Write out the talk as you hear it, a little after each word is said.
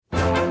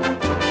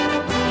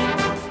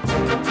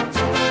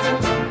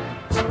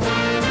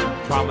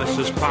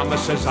Promises,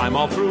 promises, I'm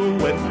all through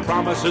with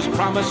promises,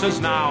 promises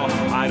now.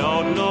 I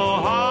don't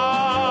know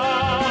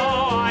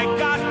how I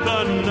got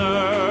the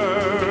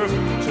nerve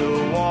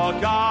to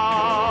walk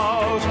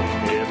out.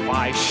 If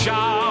I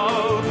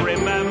shout,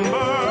 remember,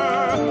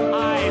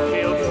 I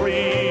feel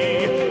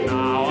free.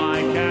 Now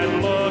I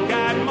can look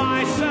at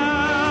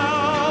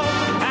myself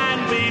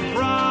and be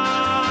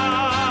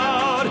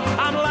proud.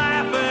 I'm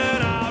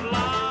laughing out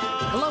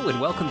loud. Hello and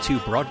welcome to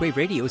Broadway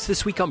Radio. It's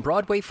This Week on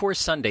Broadway for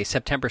Sunday,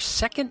 September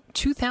 2nd,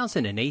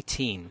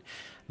 2018.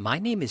 My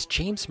name is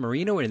James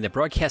Marino, and in the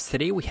broadcast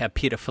today we have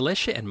Peter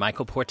Felicia and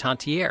Michael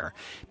Portantiere.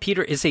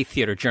 Peter is a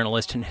theater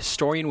journalist and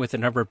historian with a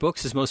number of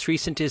books. His most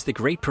recent is The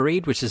Great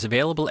Parade, which is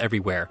available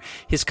everywhere.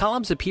 His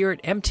columns appear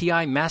at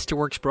MTI,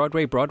 Masterworks,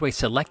 Broadway, Broadway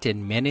Select,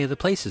 and many other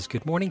places.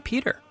 Good morning,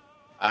 Peter.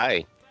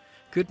 Hi.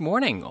 Good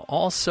morning.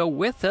 Also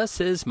with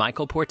us is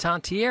Michael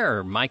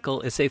Portantiere.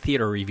 Michael is a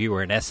theater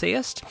reviewer and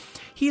essayist.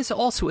 He is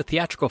also a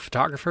theatrical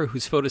photographer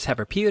whose photos have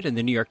appeared in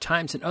the New York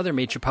Times and other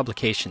major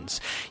publications.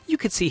 You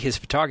can see his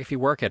photography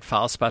work at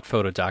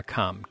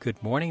filespotphoto.com.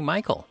 Good morning,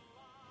 Michael.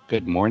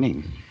 Good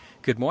morning.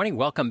 Good morning.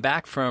 Welcome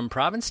back from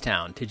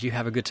Provincetown. Did you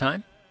have a good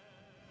time?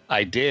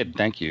 I did.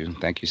 Thank you.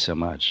 Thank you so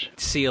much.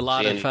 See a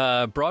lot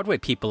of Broadway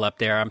people up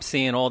there. I'm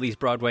seeing all these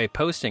Broadway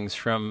postings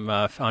from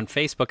on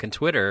Facebook and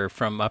Twitter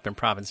from up in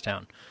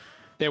Provincetown.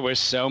 There were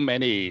so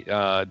many.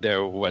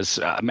 There was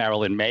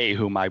Marilyn May,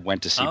 whom I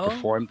went to see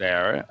perform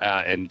there,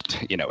 and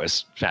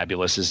as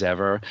fabulous as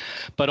ever.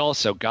 But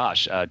also,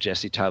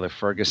 Jesse Tyler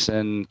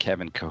Ferguson,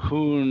 Kevin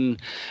Cahoon,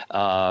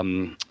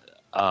 Bob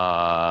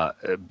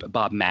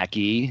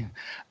Mackey.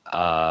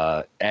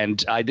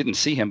 And I didn't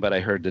see him, but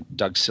I heard that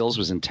Doug Sills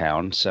was in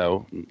town.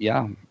 So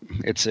yeah,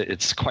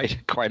 it's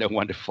quite a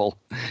wonderful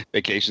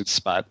vacation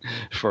spot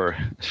for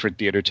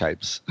theater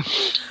types.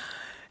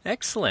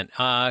 Excellent.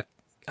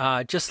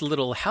 Just a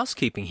little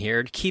housekeeping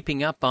here.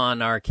 Keeping up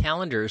on our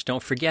calendars,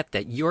 don't forget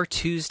that your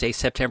Tuesday,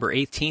 September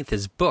 18th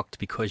is booked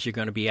because you're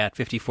going to be at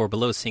 54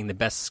 Below seeing the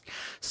best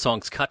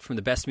songs cut from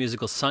the best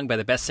musicals sung by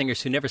the best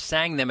singers who never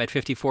sang them at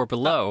 54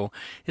 Below.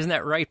 Isn't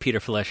that right, Peter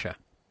Felicia?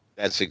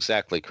 That's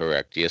exactly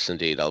correct. Yes,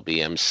 indeed. I'll be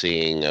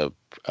emceeing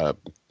a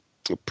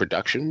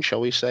production,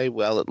 shall we say?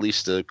 Well, at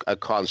least a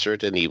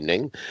concert, an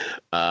evening.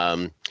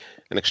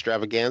 An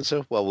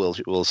extravaganza? Well,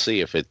 we'll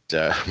see if it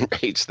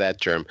rates that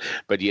term.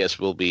 But yes,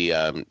 we'll be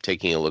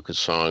taking a look at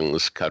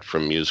songs cut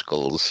from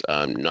musicals,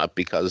 not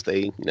because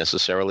they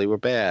necessarily were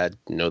bad.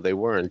 No, they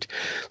weren't.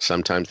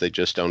 Sometimes they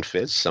just don't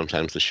fit.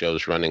 Sometimes the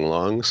show's running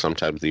long.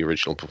 Sometimes the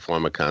original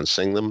performer can't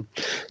sing them.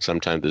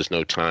 Sometimes there's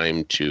no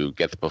time to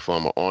get the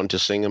performer on to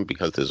sing them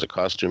because there's a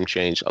costume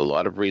change. A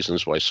lot of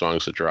reasons why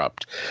songs are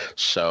dropped.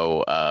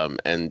 So,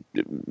 and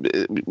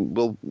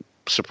we'll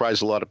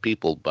surprise a lot of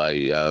people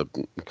by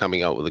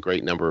coming out with a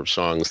great number of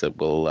songs that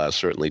will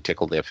certainly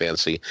tickle their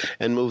fancy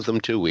and move them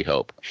too, we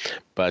hope.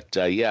 But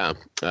 7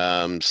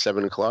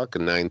 o'clock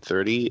and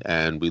 9:30,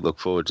 and we look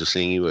forward to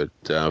seeing you at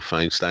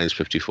Feinstein's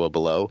 54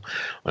 Below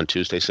on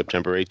Tuesday,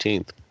 September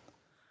 18th.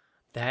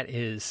 That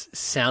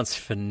sounds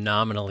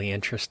phenomenally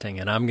interesting,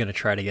 and I'm going to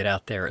try to get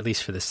out there at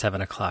least for the 7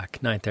 o'clock.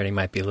 9:30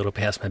 might be a little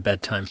past my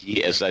bedtime.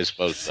 Yes, I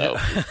suppose so.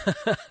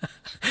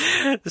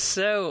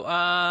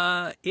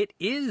 So it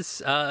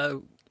is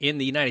in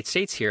the United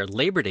States here,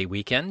 Labor Day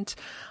weekend,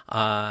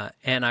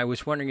 and I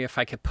was wondering if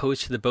I could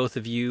pose to the both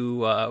of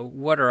you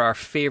what are our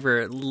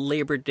favorite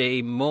Labor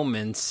Day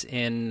moments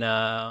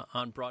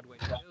on Broadway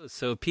shows.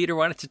 So, Peter,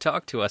 why don't you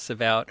talk to us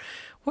about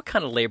what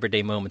kind of Labor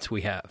Day moments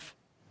we have?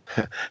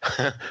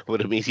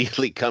 What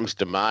immediately comes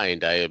to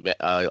mind,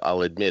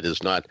 I'll admit,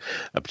 is not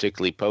a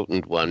particularly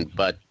potent one,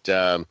 but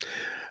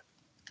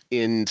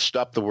in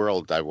Stop the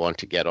World, I Want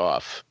to Get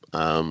Off,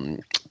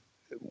 one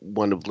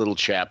of Little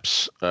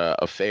Chap's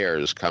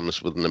affairs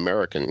comes with an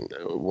American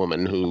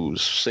woman who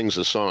sings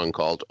a song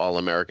called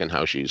All-American,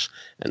 how she's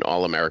an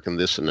All-American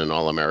this and an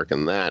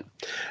All-American that.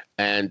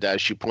 And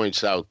she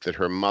points out that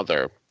her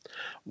mother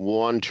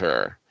warned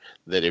her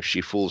that if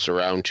she fools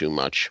around too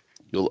much,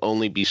 you'll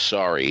only be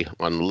sorry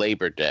on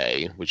Labor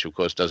Day, which of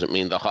course doesn't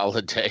mean the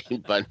holiday,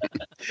 but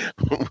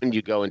when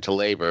you go into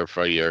labor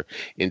for your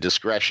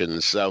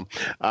indiscretions. So,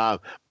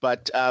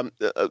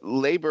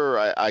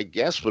 labor, I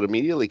guess, what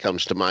immediately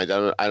comes to mind,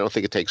 I don't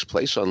think it takes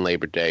place on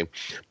Labor Day,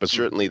 but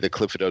certainly the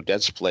Clifford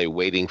Odets play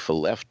Waiting for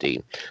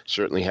Lefty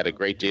certainly had a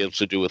great deal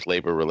to do with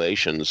labor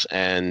relations,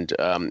 and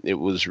it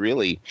was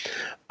really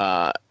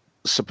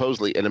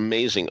supposedly an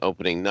amazing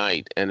opening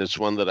night, and it's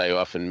one that I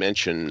often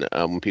mention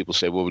when people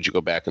say, what would you go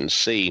back and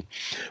see?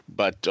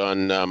 But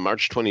on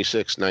March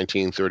 26,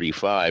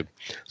 1935,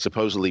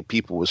 supposedly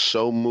people were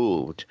so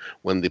moved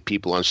when the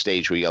people on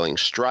stage were yelling,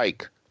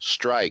 strike,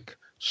 strike,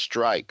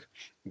 strike,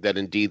 that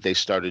indeed they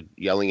started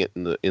yelling it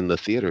in the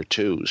theater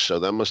too. So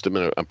that must have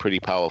been a pretty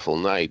powerful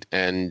night,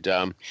 and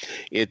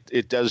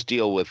it does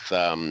deal with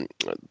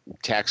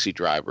taxi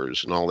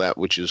drivers and all that,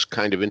 which is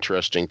kind of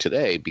interesting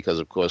today because,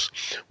 of course,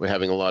 we're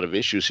having a lot of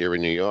issues here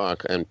in New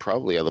York and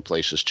probably other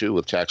places too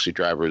with taxi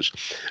drivers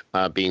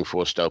being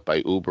forced out by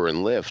Uber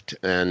and Lyft.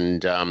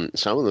 And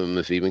some of them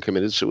have even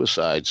committed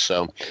suicide.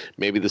 So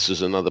maybe this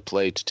is another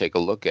play to take a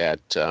look at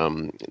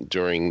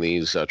during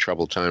these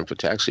troubled times for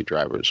taxi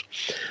drivers.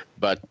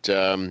 But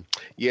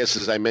yes,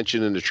 as I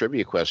mentioned in the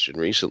trivia question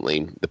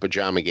recently, the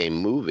Pajama Game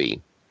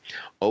movie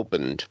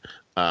opened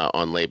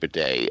on Labor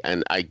Day,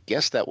 and I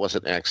guess that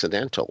wasn't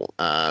accidental.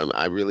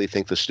 I really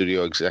think the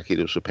studio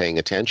executives were paying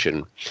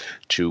attention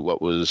to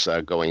what was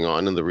going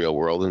on in the real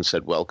world and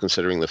said, well,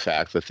 considering the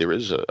fact that there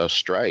is a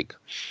strike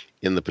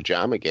in the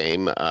Pajama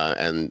Game,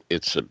 and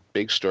it's a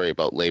big story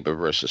about labor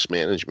versus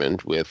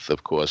management, with,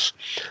 of course,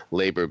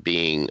 labor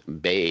being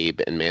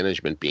Babe and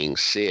management being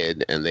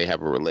Sid, and they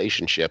have a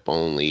relationship,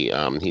 only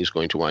he's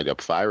going to wind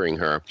up firing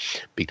her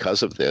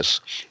because of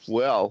this.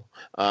 Well,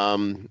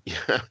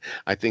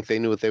 I think they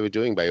knew what they were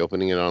doing by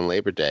opening it on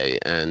Labor Day,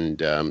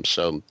 and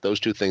so those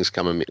three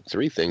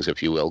things,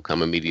 if you will,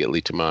 come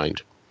immediately to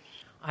mind.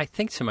 I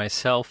think to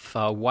myself,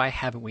 why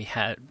haven't we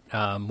had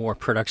more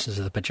productions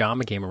of the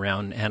Pajama Game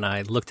around? And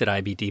I looked at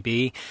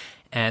IMDb,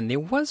 and there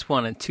was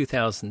one in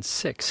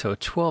 2006, so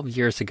 12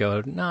 years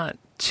ago, not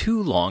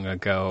too long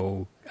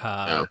ago.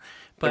 But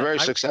a very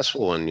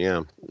successful one,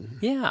 yeah.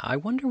 Yeah, I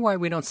wonder why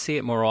we don't see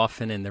it more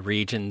often in the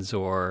regions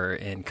or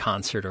in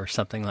concert or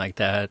something like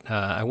that.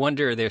 I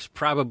wonder, there's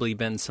probably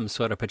been some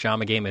sort of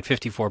Pajama Game at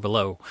 54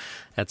 Below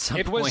at some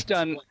point. It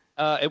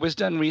was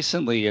done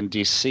recently in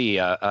D.C.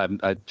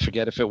 I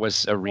forget if it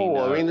was Arena.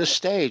 Oh, Arena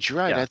Stage,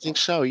 right. Yeah. I think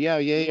so. Yeah.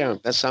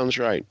 That sounds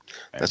right.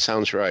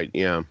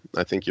 Yeah,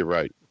 I think you're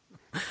right.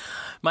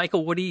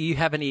 Michael, what do you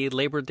have any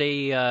Labor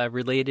Day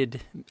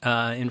related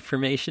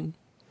information?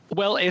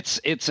 Well,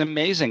 it's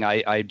amazing.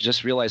 I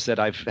just realized that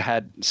I've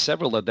had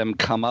several of them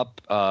come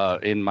up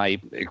in my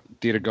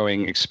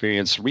theater-going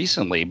experience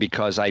recently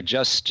because I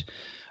just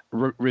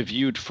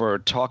reviewed for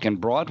Talkin'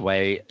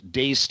 Broadway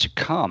Days to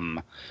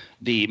Come,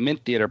 the Mint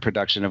Theater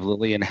production of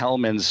Lillian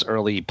Hellman's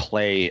early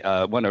play,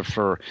 one of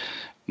her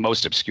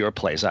most obscure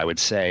plays, I would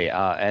say,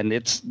 and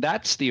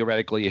that's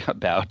theoretically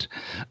about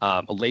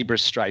labor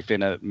strife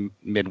in a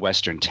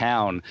Midwestern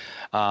town.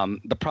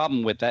 The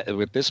problem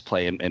with this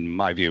play, in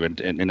my view,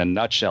 in a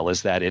nutshell,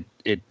 is that it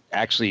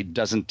actually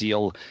doesn't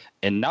deal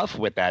enough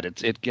with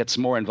that. It gets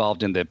more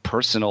involved in the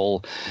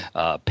personal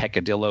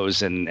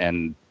peccadillos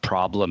and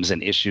problems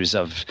and issues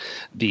of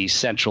the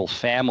central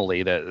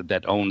family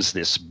that owns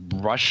this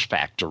brush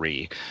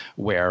factory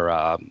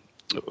where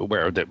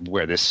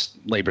this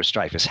labor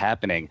strife is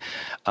happening.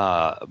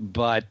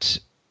 But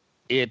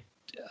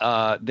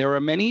there are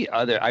many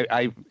other.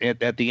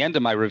 At the end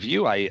of my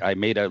review, I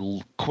made a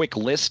quick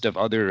list of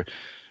other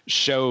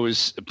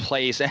shows,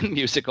 plays, and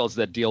musicals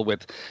that deal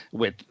with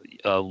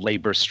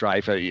labor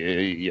strife,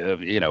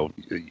 union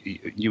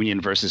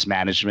versus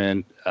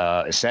management,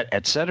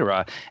 et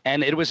cetera.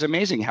 And it was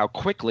amazing how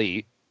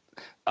quickly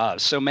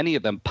so many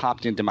of them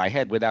popped into my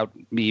head without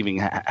me even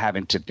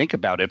having to think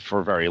about it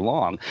for very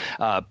long.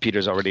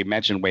 Peter's already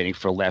mentioned Waiting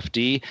for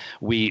Lefty.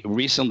 We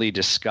recently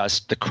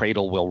discussed The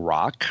Cradle Will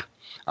Rock,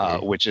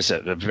 which is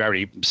a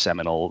very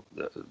seminal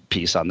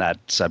piece on that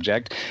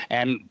subject.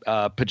 And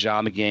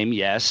Pajama Game,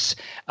 yes.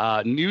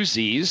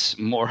 Newsies,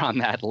 more on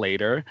that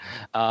later.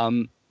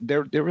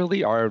 There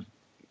really are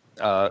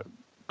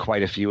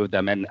quite a few of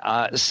them, and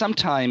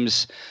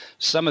sometimes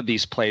some of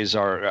these plays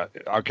are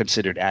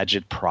considered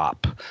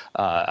agitprop.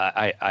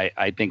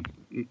 I think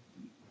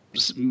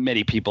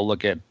many people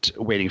look at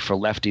Waiting for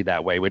Lefty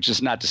that way, which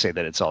is not to say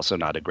that it's also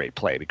not a great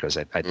play, because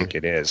I think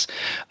it is.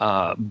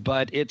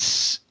 But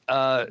it's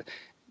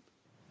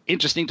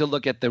interesting to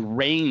look at the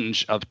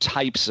range of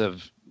types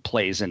of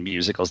plays and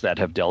musicals that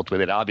have dealt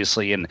with it.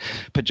 Obviously, in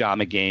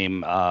Pajama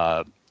Game,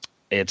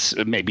 it's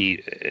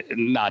maybe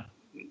not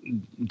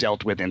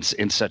dealt with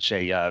in such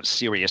a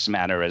serious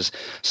manner as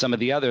some of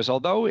the others,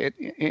 although it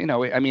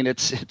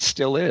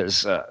still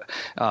is.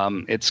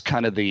 It's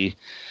kind of the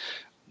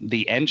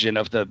engine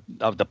of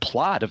the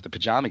plot of the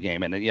Pajama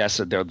Game, and yes,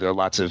 there are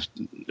lots of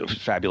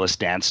fabulous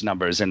dance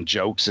numbers and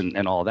jokes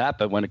and all that.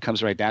 But when it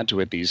comes right down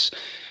to it, these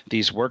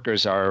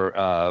workers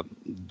are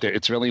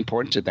it's really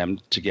important to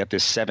them to get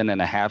this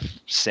 7.5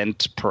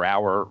 cent per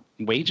hour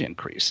wage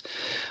increase.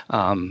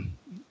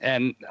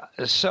 And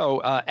so,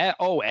 as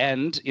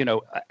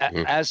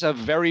of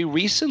very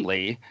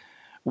recently,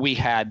 we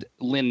had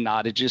Lynn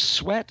Nottage's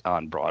Sweat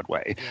on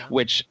Broadway,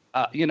 which,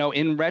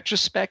 in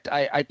retrospect,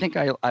 I think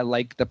I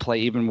like the play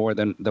even more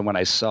than when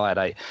I saw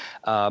it.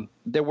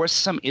 There were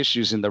some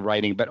issues in the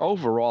writing, but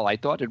overall, I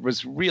thought it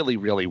was really,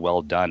 really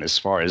well done as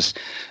far as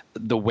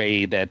the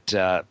way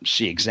that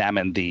she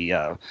examined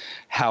the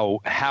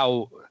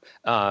how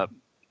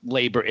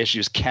labor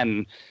issues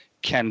can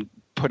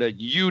put a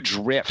huge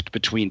rift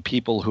between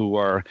people who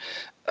are,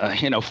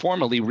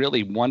 formerly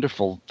really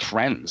wonderful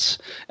friends.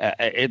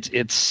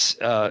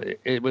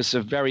 It was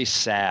a very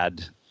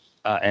sad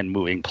and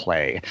moving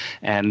play,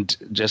 and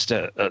just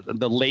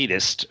the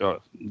latest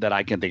that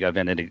I can think of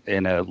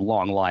in a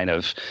long line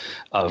of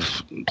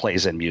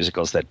plays and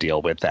musicals that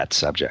deal with that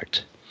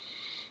subject.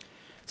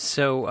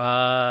 So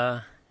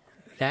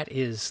that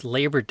is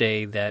Labor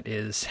Day that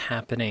is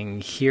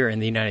happening here in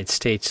the United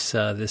States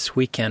this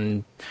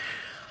weekend.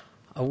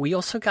 We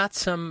also got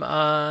some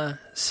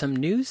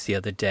news the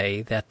other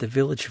day that the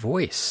Village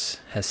Voice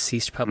has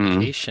ceased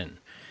publication,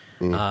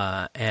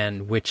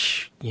 and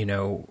which,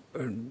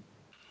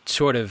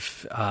 sort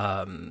of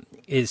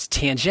is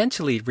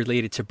tangentially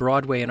related to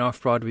Broadway and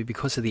off-Broadway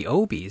because of the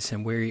Obies,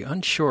 and we're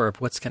unsure of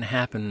what's going to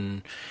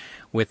happen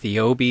with the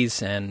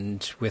Obies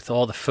and with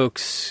all the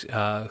folks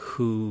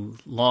who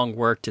long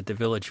worked at the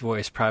Village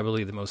Voice,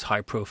 probably the most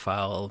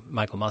high-profile,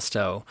 Michael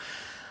Musto,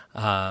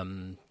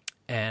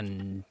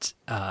 and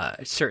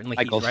certainly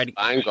Michael he's writing...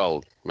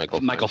 Feingold. Michael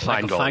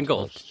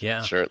Feingold,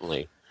 yeah.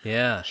 Certainly.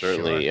 Yeah,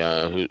 certainly.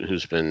 Sure.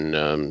 Who's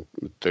been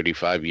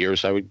 35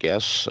 years, I would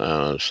guess,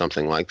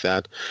 something like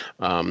that.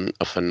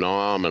 A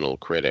phenomenal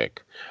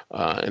critic,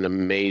 an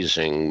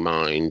amazing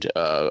mind,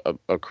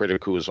 a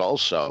critic who is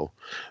also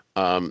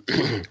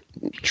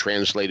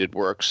translated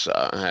works,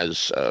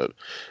 has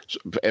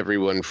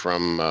everything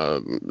from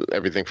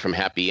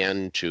Happy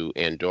End to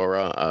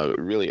Andorra,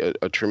 really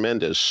a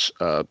tremendous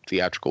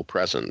theatrical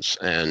presence.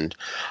 And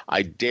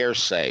I dare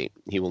say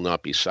he will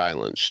not be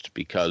silenced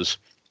because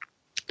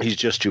he's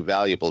just too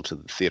valuable to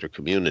the theater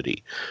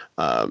community.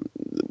 I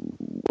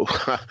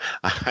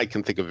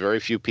can think of very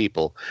few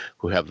people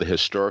who have the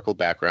historical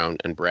background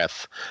and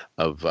breadth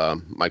of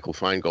Michael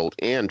Feingold.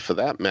 And for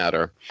that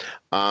matter,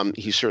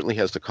 he certainly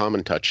has the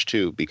common touch,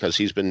 too, because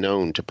he's been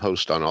known to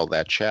post on All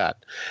That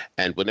Chat.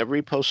 And whenever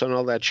he posts on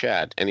All That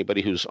Chat,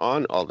 anybody who's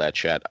on All That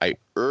Chat, I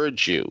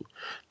urge you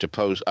to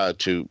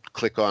to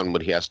click on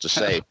what he has to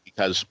say,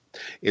 because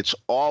it's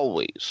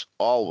always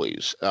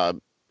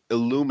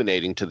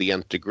illuminating to the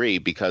nth degree,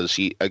 because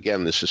he,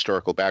 again, this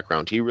historical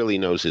background, he really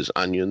knows his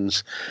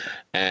onions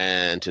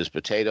and his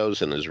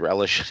potatoes and his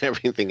relish and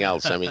everything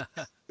else. I mean,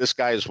 this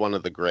guy is one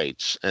of the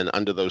greats, and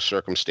under those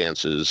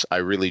circumstances, I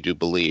really do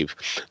believe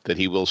that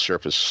he will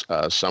surface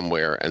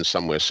somewhere, and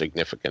somewhere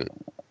significant.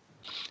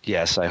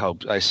 Yes,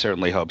 I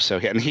certainly hope so.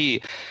 And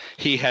he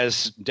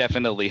has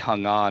definitely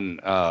hung on.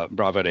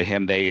 Bravo to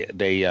him.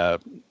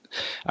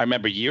 I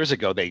remember years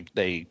ago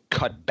they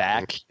cut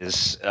back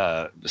his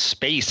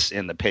space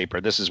in the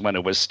paper. This is when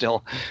it was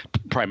still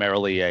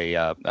primarily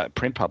a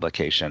print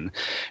publication,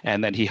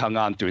 and then he hung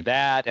on through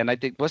that. And I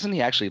think, wasn't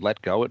he actually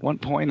let go at one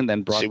point and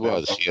then brought? He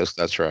was. Yes,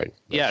 that's right.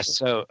 Yes.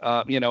 So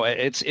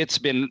it's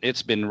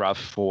been rough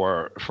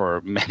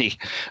for many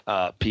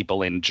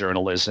people in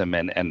journalism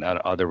and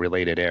other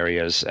related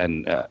areas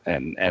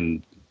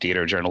and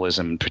theater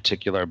journalism in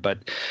particular, but.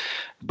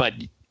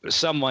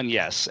 Someone,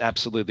 yes,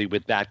 absolutely,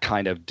 with that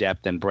kind of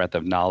depth and breadth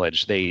of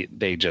knowledge,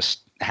 they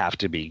just have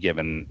to be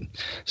given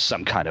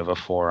some kind of a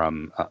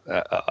forum.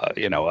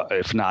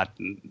 If not,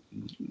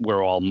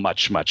 we're all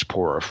much, much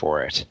poorer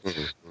for it.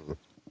 Mm-hmm.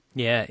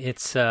 Yeah,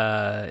 it's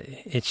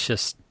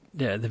just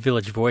the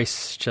Village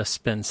Voice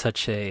just been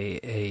such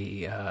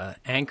a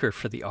anchor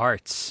for the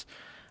arts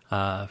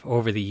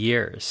over the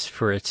years,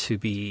 for it to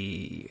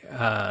be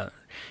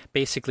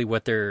basically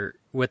what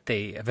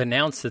they have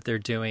announced that they're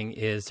doing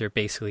is they're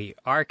basically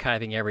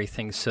archiving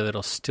everything so that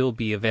it'll still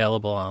be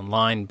available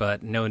online,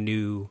 but no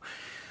new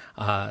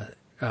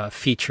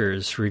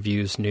features,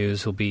 reviews,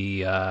 news will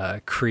be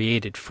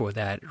created for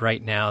that.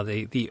 Right now,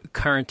 the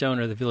current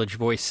owner of the Village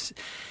Voice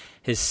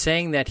is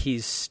saying that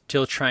he's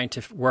still trying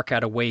to work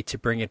out a way to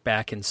bring it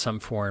back in some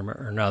form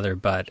or another,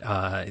 but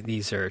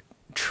these are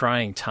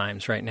trying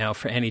times right now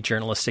for any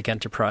journalistic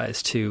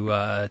enterprise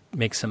to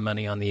make some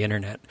money on the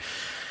internet.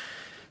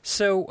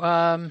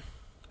 So,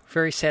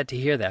 very sad to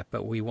hear that,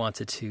 but we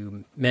wanted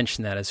to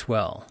mention that as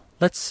well.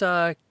 Let's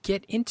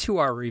get into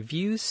our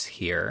reviews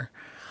here.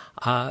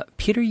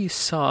 Peter, you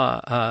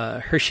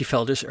saw Hershey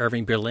Felder's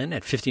Irving Berlin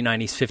at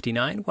 59 East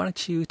 59. Why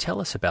don't you tell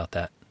us about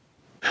that?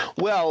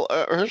 Well,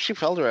 Hershey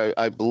Felder,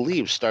 I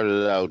believe,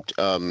 started out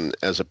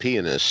as a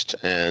pianist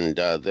and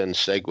then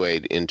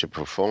segued into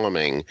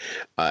performing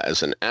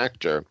as an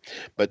actor.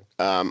 But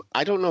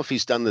I don't know if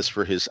he's done this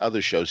for his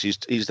other shows.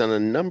 He's done a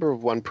number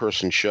of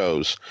one-person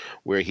shows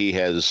where he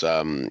has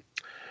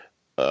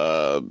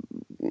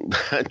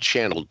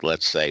channeled,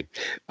 let's say,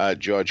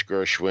 George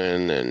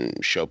Gershwin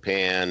and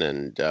Chopin.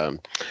 And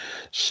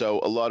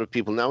so a lot of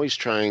people, now he's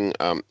trying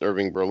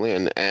Irving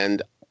Berlin.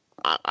 And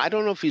I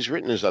don't know if he's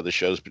written his other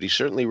shows, but he's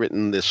certainly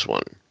written this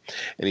one.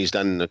 And he's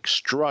done an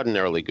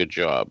extraordinarily good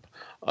job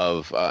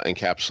of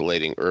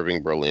encapsulating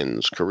Irving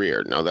Berlin's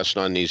career. Now, that's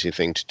not an easy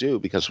thing to do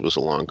because it was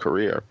a long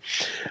career.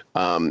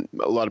 A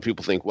lot of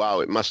people think, wow,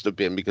 it must have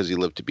been because he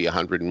lived to be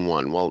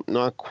 101. Well,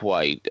 not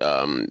quite.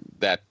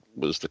 That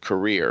was the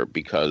career,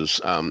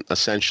 because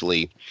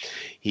essentially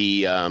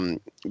he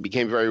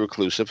became very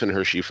reclusive, and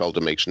Hershey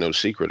Felder makes no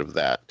secret of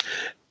that.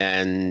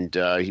 And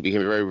he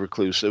became very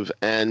reclusive,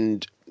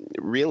 and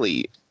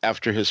really,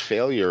 after his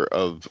failure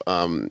of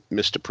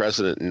Mr.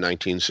 President in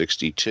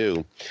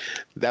 1962,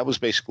 that was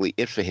basically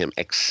it for him,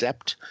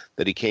 except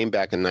that he came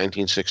back in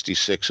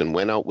 1966 and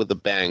went out with a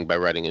bang by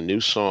writing a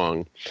new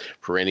song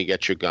for Annie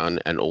Get Your Gun,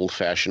 An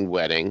Old-Fashioned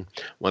Wedding,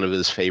 one of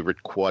his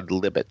favorite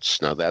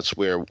quadlibets. Now, that's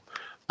where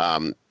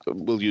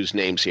we'll use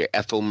names here.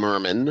 Ethel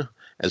Merman,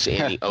 as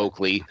Annie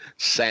Oakley,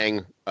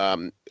 sang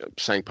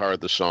part of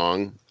the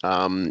song.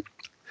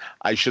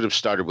 I should have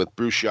started with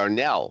Bruce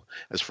Yarnell,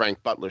 as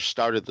Frank Butler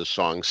started the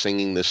song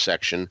singing this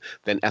section.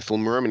 Then Ethel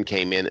Merman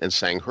came in and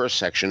sang her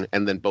section,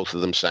 and then both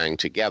of them sang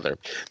together.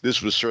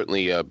 This was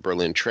certainly a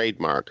Berlin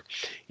trademark.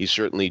 He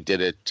certainly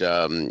did it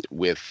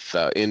with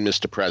In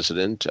Mr.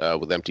 President,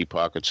 with Empty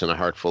Pockets and A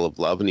Heart Full of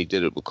Love, and he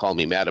did it with Call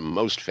Me Madam,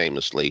 most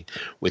famously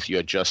with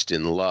You're Just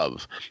in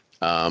Love.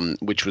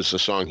 Which was the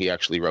song he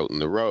actually wrote in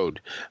the road.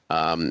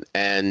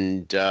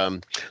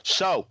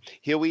 So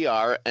here we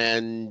are,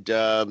 and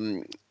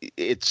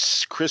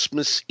it's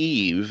Christmas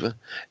Eve,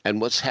 and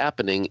what's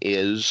happening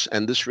is,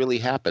 and this really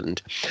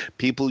happened,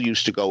 people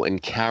used to go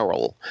and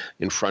carol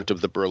in front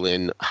of the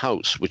Berlin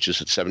House, which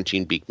is at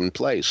 17 Beekman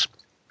Place.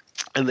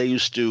 And they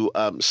used to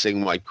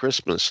sing White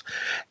Christmas.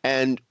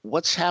 And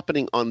what's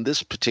happening on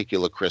this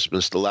particular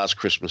Christmas, the last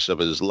Christmas of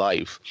his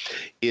life,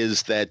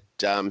 is that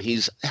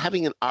he's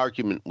having an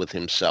argument with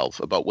himself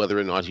about whether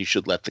or not he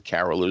should let the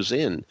carolers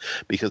in,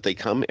 because they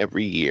come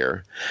every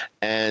year.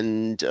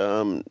 And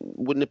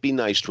wouldn't it be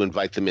nice to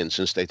invite them in,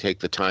 since they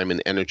take the time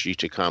and energy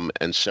to come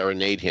and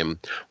serenade him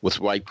with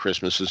White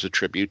Christmas as a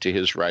tribute to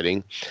his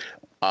writing?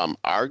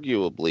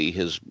 Arguably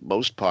his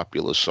most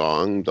popular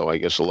song, though I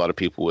guess a lot of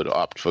people would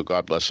opt for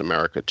God Bless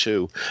America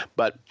too.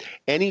 But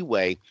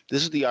anyway,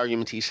 this is the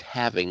argument he's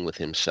having with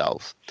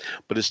himself.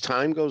 But as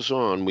time goes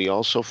on, we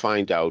also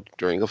find out,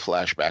 during a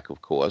flashback,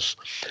 of course,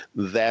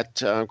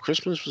 that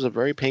Christmas was a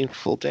very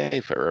painful day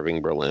for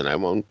Irving Berlin. I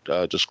won't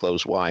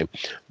disclose why,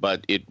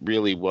 but it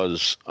really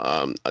was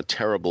a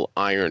terrible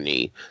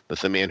irony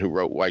that the man who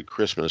wrote White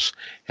Christmas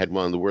had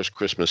one of the worst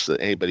Christmas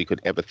that anybody could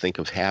ever think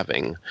of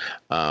having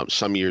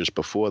some years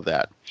before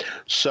that.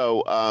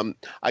 So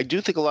I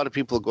do think a lot of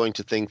people are going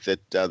to think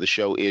that the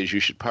show is, you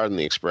should pardon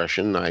the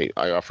expression, I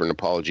offer an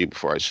apology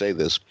before I say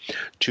this,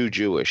 too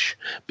Jewish,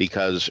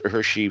 because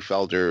Hershey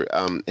Felder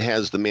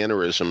has the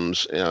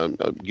mannerisms,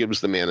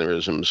 gives the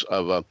mannerisms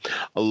of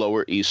a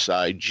Lower East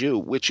Side Jew,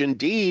 which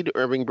indeed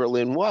Irving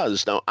Berlin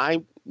was. Now,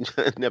 I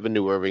never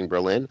knew Irving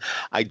Berlin.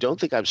 I don't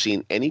think I've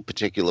seen any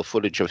particular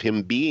footage of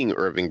him being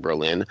Irving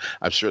Berlin.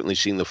 I've certainly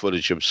seen the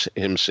footage of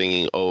him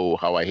singing "Oh,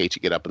 How I Hate to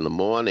Get Up in the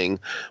Morning,"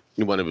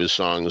 one of his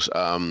songs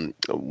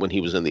when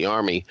he was in the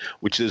Army,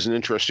 which is an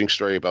interesting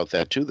story about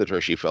that, too, that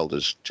Hershey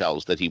Felder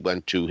tells, that he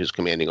went to his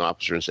commanding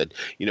officer and said,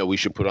 we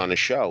should put on a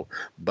show,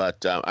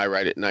 but I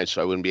write at night,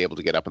 so I wouldn't be able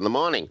to get up in the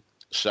morning.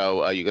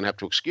 So you're going to have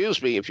to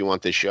excuse me if you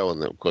want this show.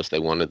 And of course, they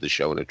wanted the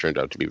show, and it turned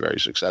out to be very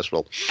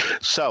successful.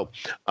 So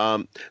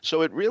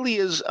it really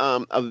is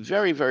a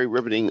very, very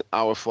riveting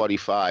hour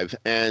 45.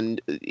 And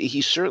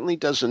he certainly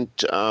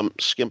doesn't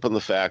skimp on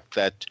the fact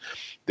that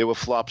there were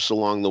flops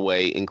along the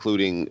way,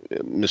 including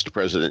Mr.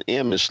 President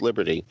and Miss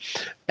Liberty.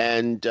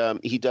 And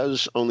he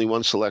does only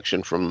one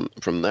selection from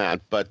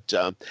that. But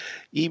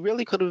he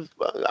really could have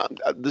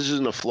this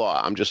isn't a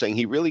flaw. I'm just saying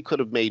he really could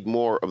have made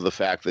more of the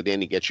fact that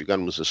Annie Get Your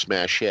Gun was a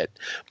smash hit.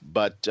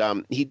 But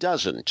he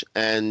doesn't.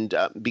 And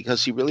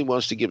because he really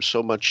wants to give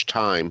so much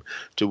time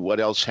to what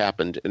else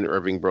happened in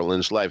Irving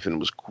Berlin's life. And it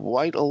was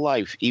quite a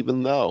life,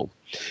 even though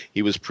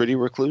he was pretty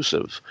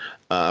reclusive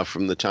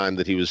from the time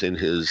that he was in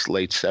his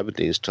late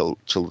 70s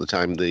till the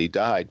time that he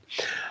died.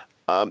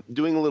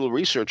 Doing a little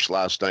research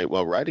last night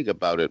while writing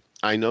about it,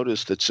 I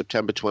noticed that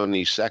September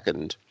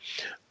 22nd,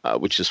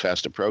 which is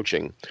fast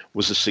approaching,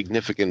 was a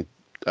significant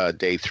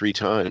day 3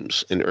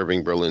 times in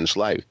Irving Berlin's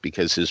life,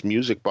 because his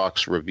Music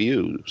Box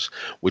Revues,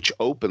 which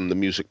opened the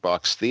Music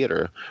Box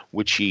Theater,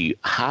 which he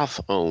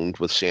half-owned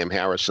with Sam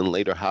Harris and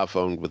later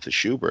half-owned with the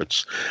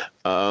Schuberts,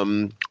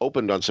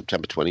 opened on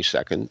September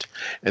 22nd.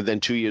 And then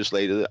 2 years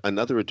later,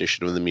 another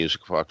edition of the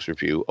Music Box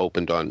Revue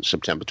opened on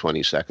September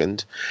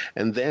 22nd.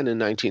 And then in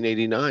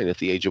 1989, at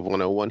the age of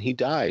 101, he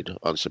died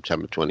on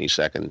September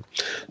 22nd.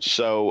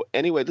 So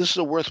anyway, this is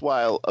a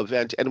worthwhile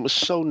event, and it was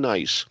so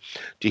nice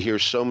to hear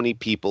so many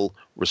people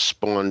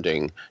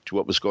responding to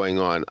what was going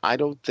on. I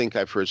don't think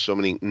I've heard so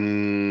many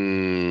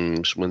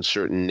when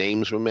certain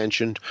names were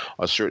mentioned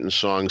or certain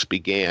songs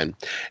began.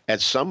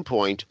 At some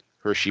point,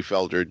 Hershey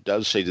Felder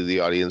does say to the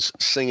audience,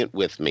 "Sing it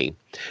with me."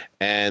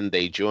 And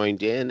they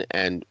joined in,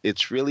 and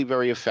it's really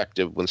very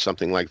effective when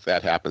something like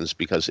that happens,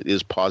 because it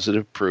is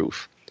positive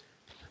proof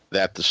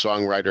that the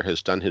songwriter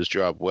has done his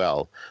job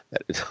well,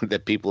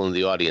 that people in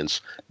the audience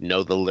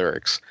know the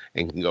lyrics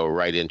and can go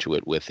right into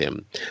it with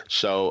him.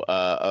 So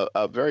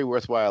a very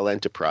worthwhile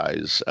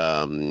enterprise.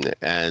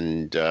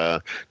 And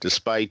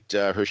despite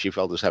Hershey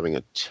Felder's having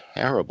a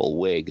terrible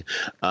wig,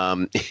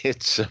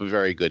 it's a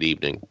very good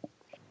evening.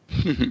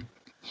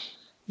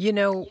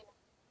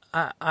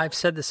 I've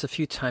said this a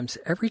few times.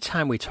 Every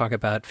time we talk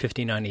about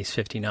 59 East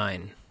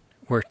 59,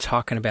 we're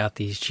talking about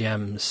these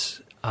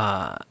gems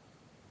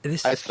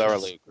this I is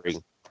thoroughly agree.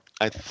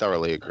 I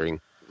thoroughly agree.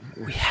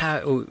 we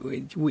have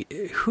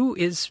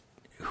who's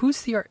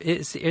the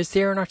is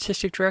there an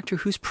artistic director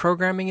who's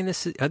programming in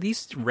this? Are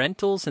these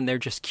rentals and they're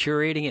just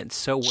curating it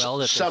so well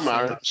that Some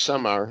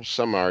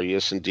are,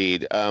 yes,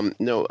 indeed.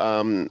 No,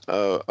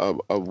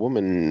 a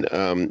woman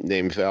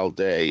named Val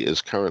Day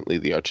is currently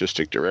the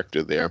artistic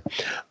director there.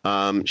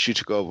 She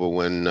took over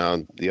when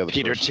the other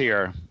Peter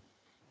Tier.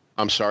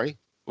 I'm sorry?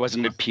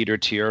 Wasn't it Peter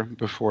Tier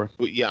before?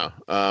 Well, yeah,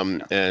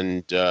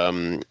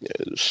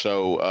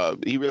 so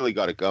he really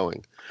got it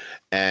going,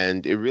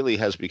 and it really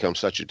has become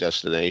such a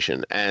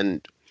destination.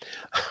 And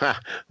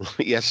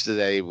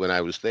yesterday when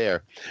I was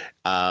there,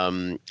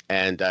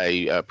 and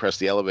I pressed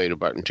the elevator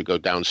button to go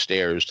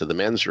downstairs to the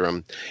men's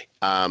room,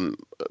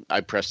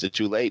 I pressed it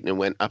too late and it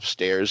went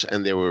upstairs,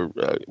 and there were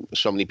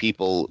so many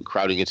people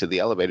crowding into the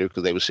elevator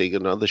because they were seeing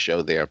another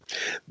show there.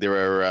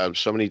 There are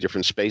so many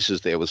different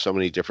spaces there with so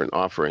many different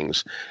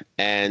offerings,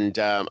 and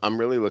I'm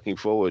really looking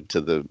forward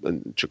to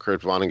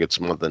Kurt Vonnegut's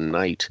Mother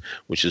Night,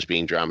 which is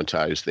being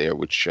dramatized there.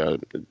 Which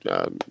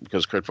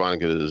because Kurt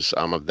Vonnegut is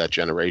of that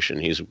generation,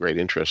 he's of great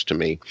interest to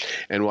me.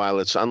 And while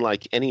it's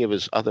unlike any of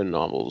his other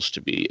novels,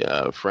 to be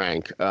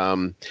frank,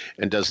 and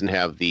doesn't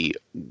have the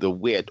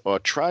wit, or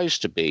tries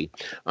to be,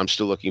 I'm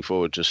still looking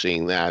forward to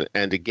seeing that.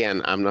 And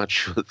again, I'm not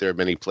sure that there are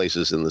many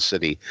places in the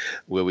city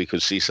where we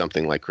could see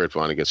something like Kurt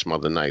Vonnegut's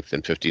Mother Night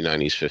than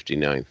 59 East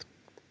 59th.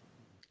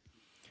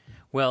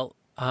 Well,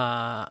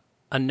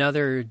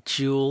 another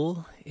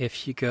jewel,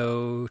 if you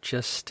go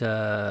just,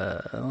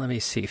 let me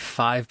see,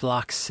 5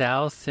 blocks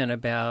south and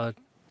about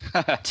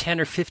 10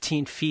 or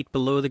 15 feet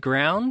below the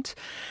ground,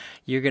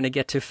 you're going to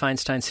get to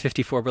Feinstein's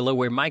 54 Below,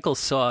 where Michael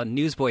saw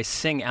Newsboys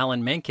sing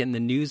Alan Menken, the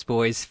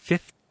Newsboys'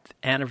 5th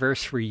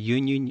anniversary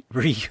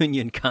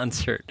reunion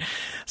concert.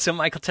 So,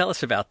 Michael, tell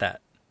us about that.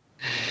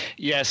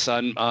 Yes,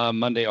 on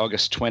Monday,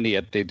 August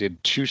 20th, they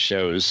did 2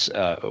 shows,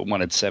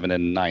 one at 7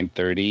 and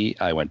 9:30.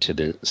 I went to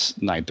the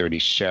 9:30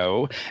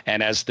 show,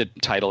 and as the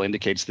title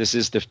indicates, this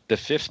is the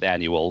 5th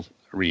annual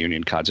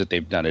reunion concert.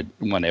 They've done it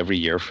one every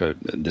year.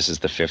 This is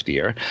the 5th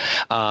year.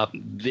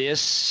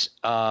 This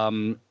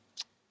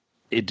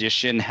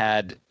edition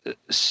had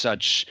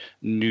such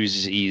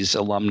Newsies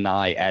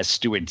alumni as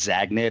Stuart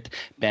Zagnit,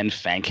 Ben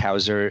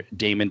Fankhauser,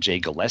 Damon J.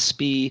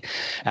 Gillespie,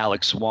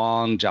 Alex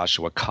Wong,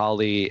 Joshua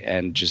Colley,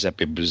 and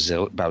Giuseppe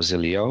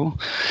Basilio.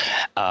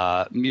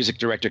 Music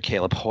director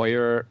Caleb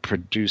Hoyer,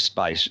 produced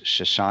by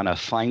Shoshana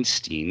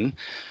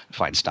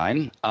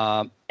Feinstein.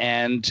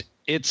 And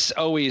it's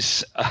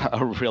always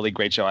a really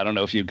great show. I don't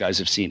know if you guys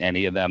have seen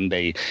any of them.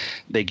 They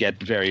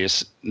get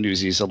various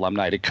Newsies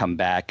alumni to come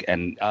back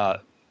and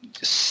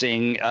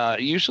sing.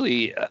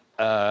 Usually,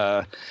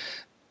 I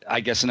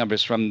guess,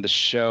 numbers from the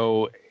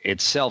show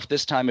itself.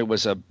 This time it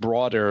was a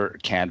broader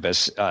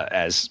canvas,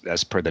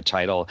 as per the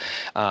title.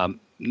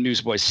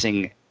 Newsboys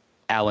sing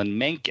Alan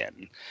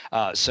Menken.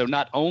 So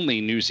not only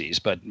Newsies,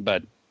 but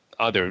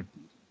other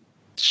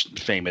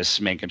famous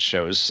Menken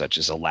shows such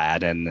as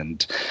Aladdin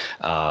and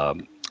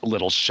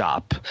Little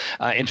Shop.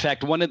 In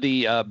fact, one of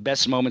the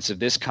best moments of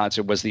this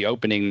concert was the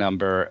opening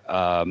number.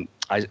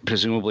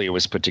 Presumably it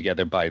was put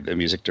together by the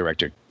music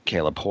director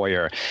Caleb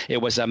Hoyer.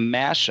 It was a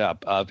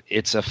mashup of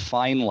 "It's a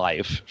Fine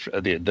Life,"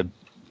 the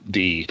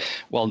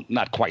well,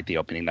 not quite the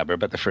opening number,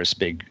 but the first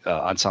big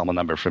ensemble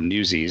number from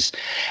Newsies,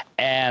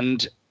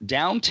 and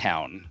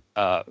Downtown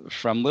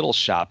from Little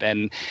Shop.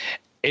 And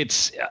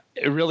it's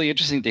really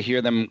interesting to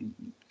hear them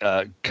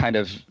kind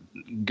of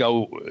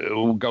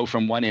go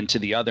from one end to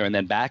the other and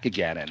then back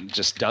again, and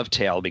just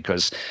dovetail,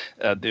 because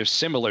there's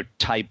similar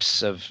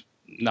types of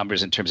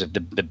numbers in terms of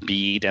the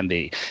beat and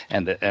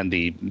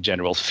the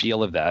general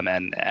feel of them,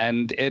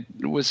 and it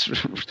was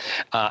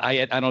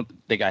I don't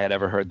think I had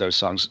ever heard those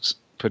songs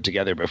put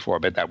together before,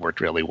 but that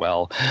worked really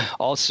well.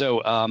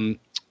 Also,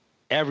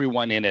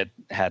 everyone in it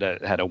had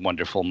a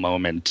wonderful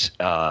moment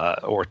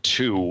or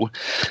two.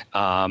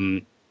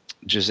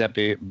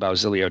 Giuseppe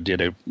Basilio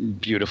did a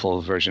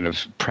beautiful version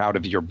of "Proud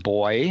of Your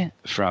Boy"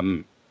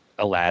 from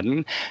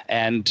Aladdin,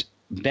 and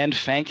Ben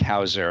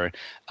Fankhauser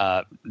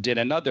did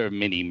another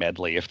mini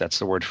medley, if that's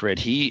the word for it.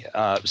 He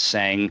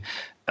sang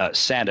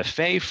Santa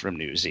Fe from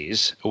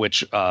Newsies,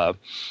 which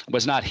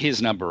was not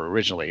his number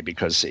originally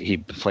because he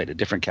played a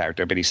different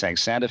character, but he sang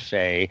Santa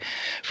Fe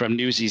from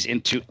Newsies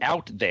into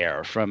Out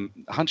There from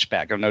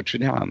Hunchback of Notre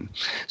Dame.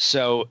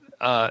 So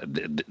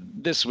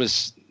this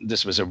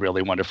was a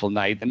really wonderful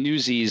night. And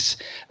Newsies,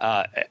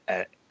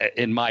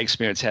 in my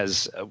experience,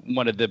 has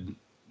one of the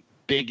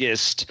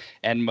biggest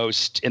and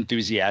most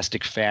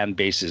enthusiastic fan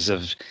bases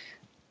of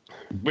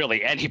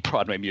really any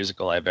Broadway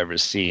musical I've ever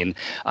seen.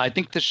 I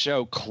think the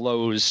show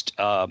closed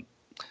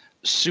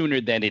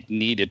sooner than it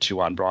needed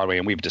to on Broadway,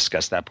 and we've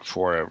discussed that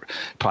before.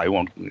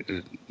 Probably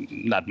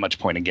not much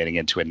point in getting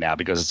into it now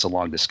because it's a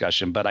long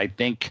discussion, but I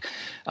think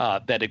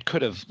that it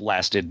could have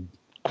lasted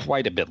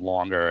quite a bit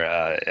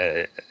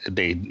longer.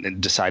 They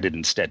decided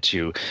instead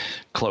to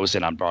close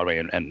it on Broadway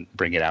and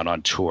bring it out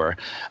on tour.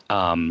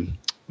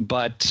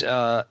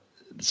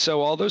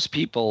 So all those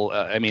people,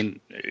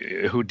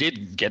 who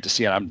did get to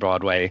see it on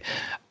Broadway,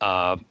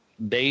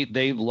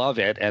 they love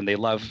it, and they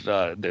love.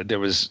 There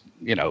was,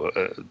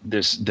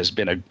 there's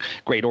been a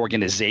great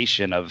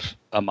organization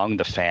among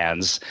the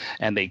fans,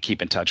 and they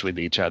keep in touch with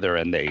each other,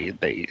 and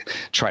they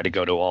try to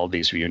go to all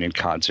these reunion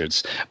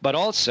concerts. But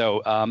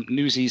also,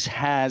 Newsies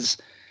has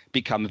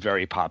become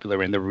very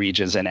popular in the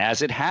regions. And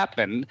as it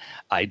happened,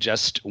 I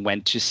just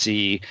went to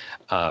see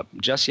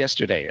just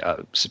yesterday,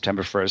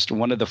 September 1st,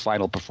 one of the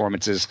final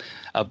performances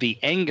of the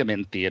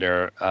Engelman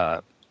Theater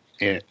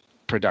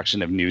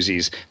production of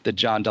Newsies, the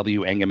John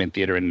W. Engelman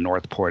Theater in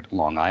Northport,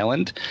 Long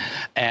Island.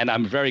 And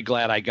I'm very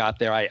glad I got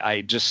there.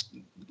 I just,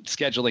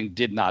 scheduling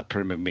did not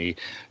permit me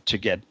to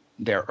get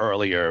there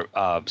earlier,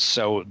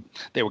 so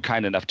they were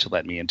kind enough to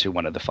let me into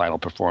one of the final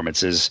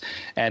performances,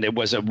 and it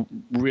was a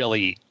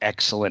really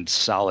excellent,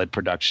 solid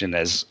production,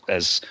 as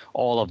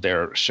all of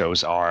their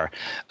shows are.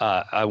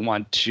 I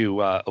want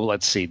to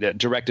let's see,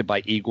 directed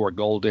by Igor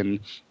Golden,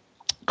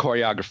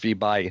 choreography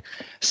by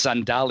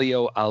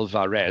Sandalio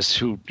Alvarez,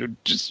 who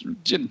just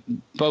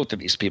both of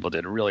these people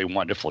did a really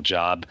wonderful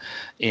job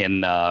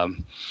in.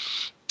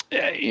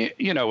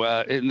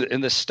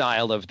 In the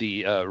style of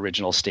the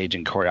original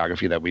staging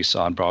choreography that we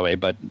saw on Broadway,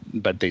 but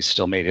they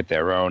still made it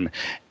their own.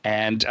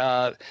 And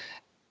the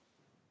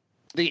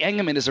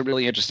Engelman is a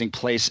really interesting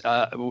place.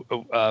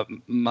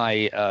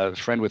 My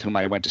friend with whom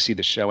I went to see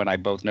the show and I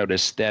both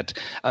noticed that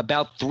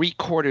about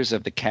 3/4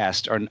 of the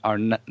cast are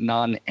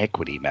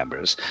non-equity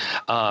members.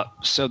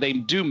 So they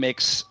do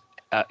mix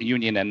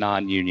union and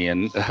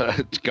non-union,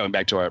 going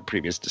back to our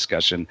previous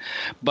discussion,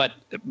 but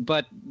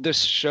the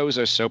shows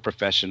are so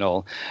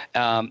professional,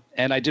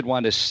 and I did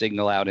want to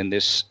signal out in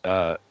this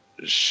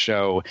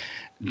show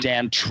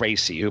Dan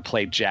Tracy, who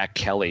played Jack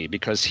Kelly,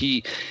 because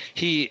he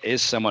is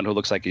someone who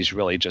looks like he's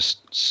really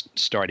just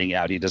starting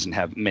out. He doesn't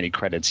have many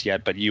credits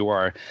yet, but you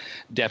are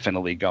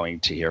definitely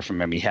going to hear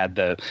from him. He had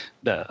the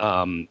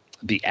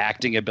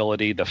acting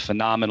ability, the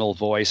phenomenal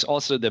voice,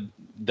 also the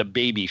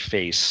baby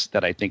face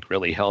that I think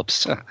really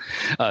helps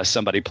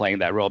somebody playing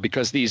that role,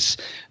 because these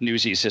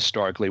Newsies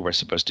historically were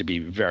supposed to be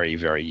very,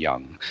 very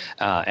young,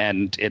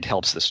 and it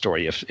helps the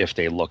story if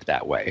they look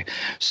that way.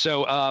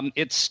 So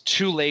it's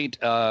too late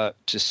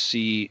to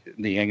see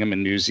the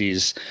Engelman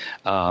Newsies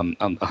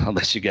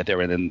unless you get there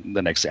within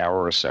the next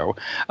hour or so.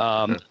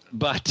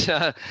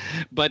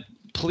 But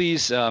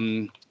please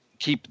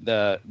keep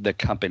the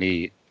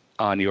company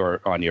on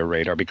your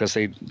radar, because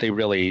they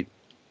really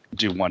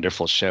do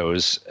wonderful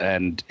shows,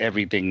 and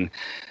everything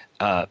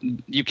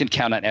you can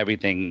count on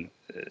everything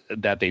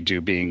that they do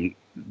being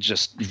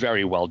just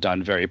very well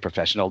done, very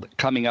professional.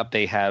 Coming up,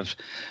 they have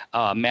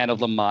Man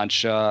of La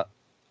Mancha,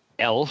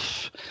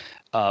 Elf,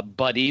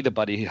 Buddy, the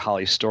Buddy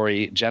Holly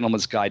story,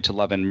 Gentleman's Guide to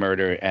Love and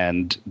Murder,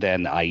 and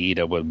then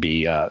Aida will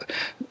be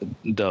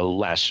the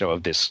last show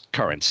of this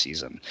current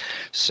season.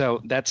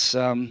 So that's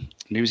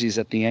Newsies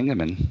at the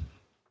Engelman.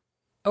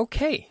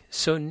 Okay,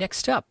 so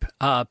next up,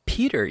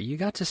 Peter, you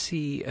got to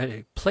see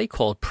a play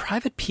called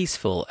Private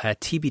Peaceful at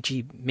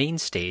TBG Main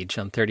Stage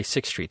on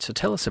 36th Street. So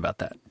tell us about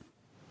that.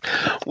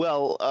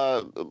 Well,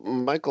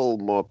 Michael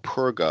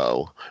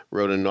Morpurgo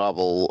wrote a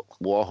novel,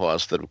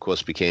 Warhorse, that, of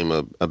course, became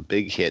a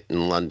big hit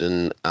in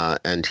London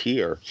and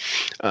here.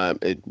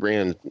 It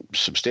ran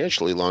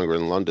substantially longer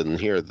in London than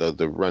here, though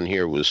the run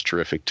here was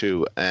terrific,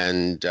 too,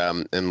 and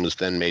was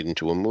then made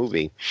into a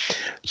movie.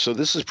 So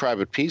this is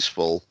Private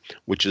Peaceful,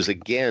 which is,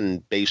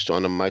 again, based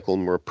on a Michael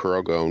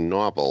Morpurgo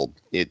novel.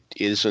 It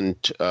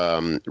isn't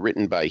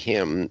written by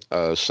him.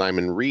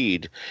 Simon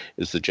Reed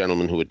is the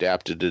gentleman who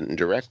adapted it and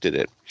directed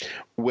it.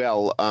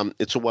 Well,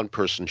 it's a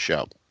one-person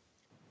show,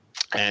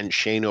 and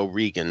Shane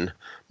O'Regan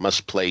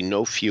must play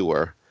no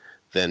fewer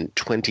than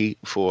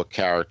 24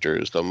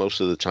 characters, though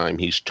most of the time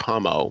he's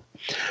Tomo,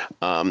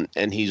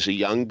 and he's a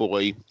young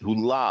boy who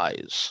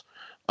lies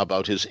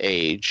about his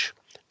age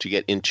to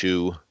get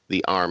into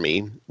the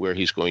army, where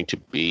he's going to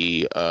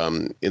be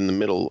in the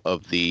middle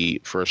of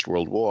the First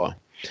World War.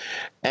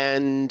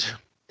 And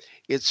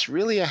it's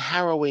really a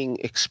harrowing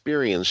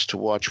experience to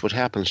watch what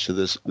happens to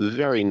this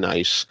very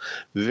nice,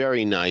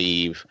 very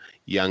naive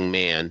young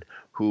man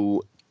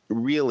who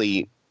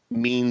really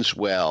means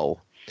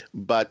well.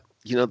 But,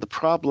 the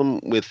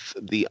problem with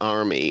the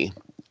army,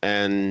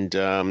 and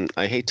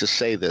I hate to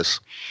say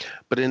this,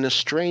 but in a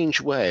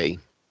strange way,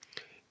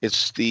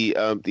 it's the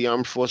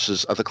armed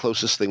forces are the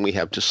closest thing we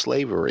have to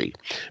slavery,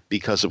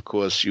 because, of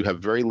course, you have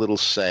very little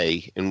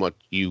say in what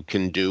you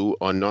can do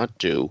or not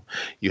do.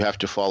 You have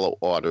to follow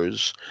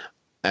orders,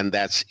 and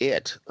that's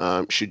it.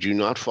 Should you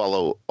not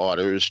follow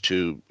orders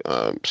to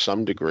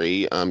some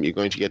degree, you're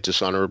going to get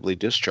dishonorably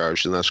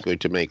discharged, and that's going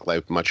to make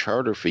life much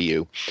harder for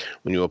you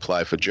when you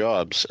apply for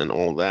jobs and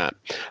all that.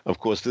 Of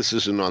course, this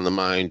isn't on the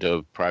mind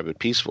of Private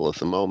Peaceful at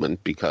the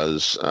moment,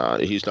 because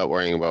he's not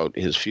worrying about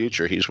his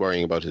future. He's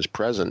worrying about his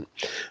present,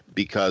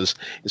 because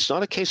it's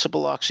not a case of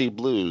Biloxi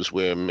Blues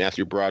where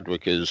Matthew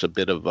Broderick is a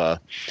bit of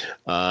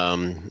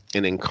an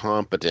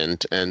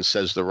incompetent and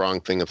says the wrong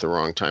thing at the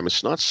wrong time.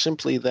 It's not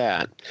simply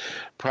that.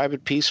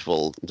 Private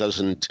Peaceful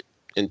doesn't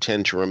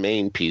intend to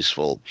remain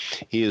peaceful.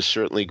 He is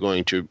certainly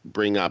going to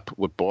bring up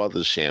what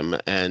bothers him,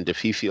 and if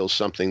he feels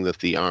something that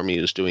the army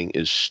is doing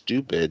is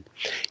stupid,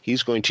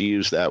 he's going to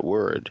use that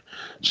word.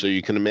 So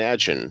you can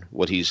imagine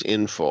what he's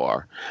in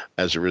for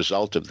as a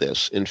result of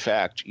this. In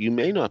fact, you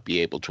may not be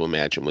able to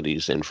imagine what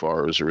he's in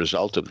for as a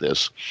result of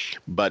this,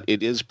 but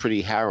it is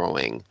pretty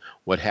harrowing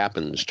what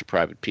happens to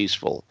Private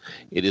Peaceful.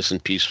 It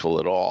isn't peaceful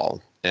at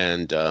all.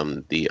 And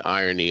the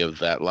irony of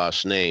that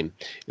last name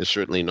is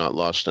certainly not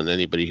lost on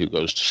anybody who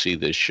goes to see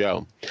this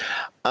show.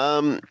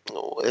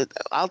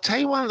 I'll tell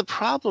you one of the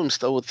problems,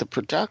 though, with the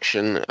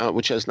production,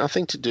 which has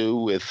nothing to do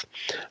with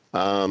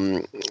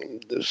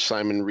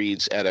Simon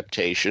Reed's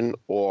adaptation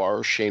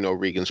or Shane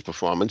O'Regan's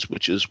performance,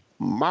 which is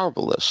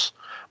marvelous.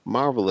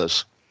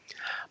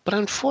 But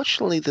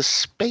unfortunately, the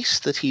space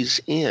that he's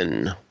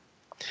in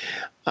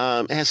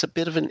has a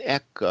bit of an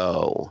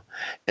echo.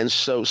 And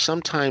so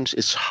sometimes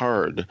it's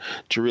hard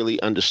to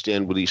really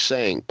understand what he's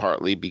saying,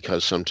 partly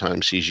because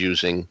sometimes he's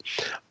using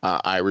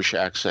Irish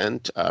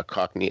accent,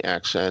 Cockney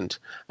accent,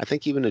 I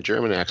think even a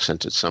German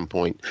accent at some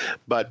point.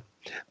 But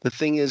the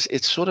thing is,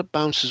 it sort of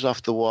bounces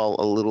off the wall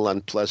a little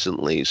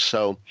unpleasantly.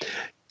 So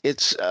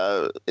it's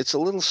a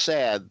little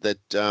sad that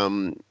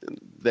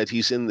that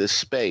he's in this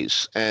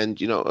space. And,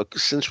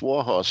 since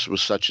Warhorse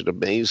was such an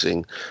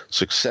amazing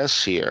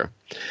success here,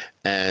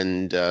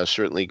 and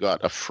certainly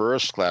got a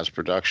first-class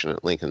production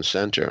at Lincoln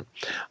Center,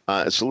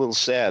 it's a little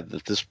sad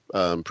that this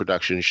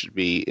production should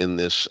be in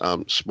this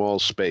small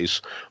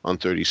space on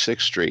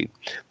 36th Street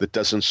that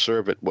doesn't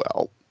serve it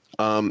well.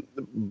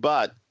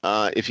 But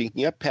if you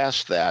can get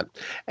past that,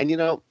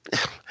 and,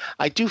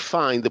 I do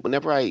find that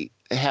whenever I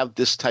have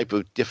this type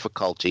of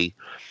difficulty,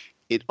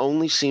 it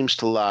only seems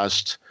to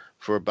last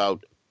for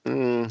about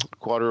a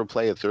quarter of the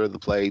play, a third of the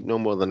play, no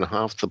more than a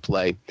half the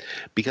play,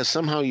 because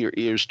somehow your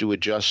ears do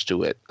adjust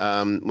to it.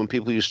 When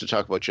people used to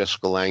talk about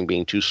Jessica Lange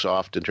being too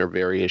soft in her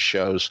various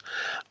shows,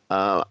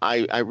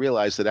 I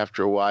realized that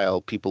after a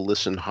while people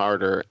listen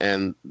harder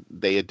and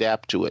they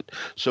adapt to it.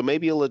 So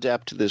maybe you'll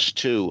adapt to this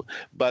too,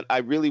 but I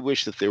really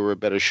wish that there were a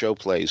better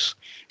showplace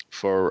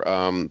for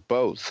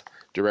both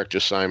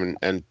director Simon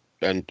and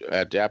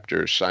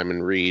adapter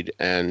Simon Reed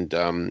and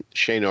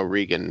Shane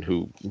O'Regan,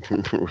 who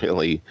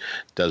really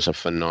does a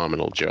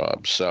phenomenal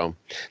job. So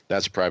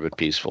that's Private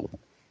Peaceful.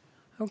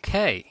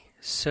 Okay,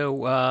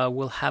 so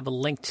we'll have a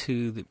link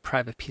to the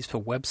Private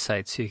Peaceful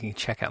website so you can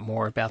check out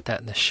more about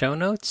that in the show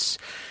notes.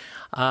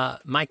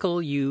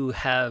 Michael, you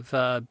have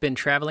been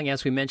traveling,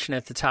 as we mentioned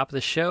at the top of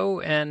the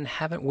show, and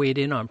haven't weighed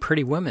in on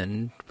Pretty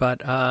Women,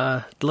 but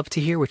I'd love to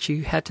hear what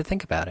you had to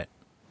think about it.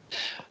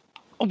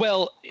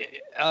 Well,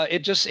 it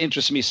just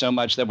interests me so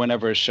much that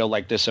whenever a show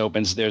like this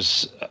opens,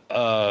 there's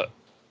yet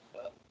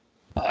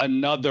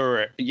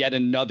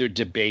another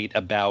debate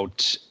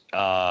about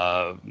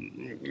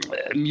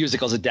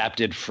musicals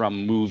adapted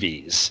from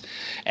movies.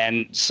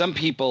 And some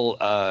people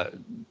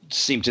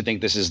seem to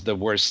think this is the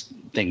worst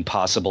thing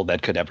possible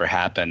that could ever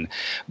happen.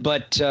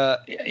 But,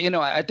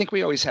 I think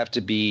we always have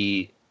to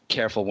be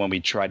careful when we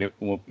try to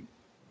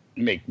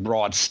make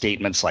broad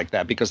statements like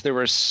that, because there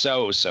were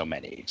so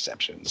many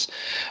exceptions.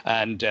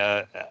 And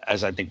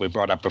as I think we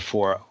brought up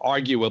before,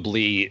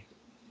 arguably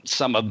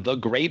some of the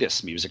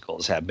greatest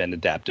musicals have been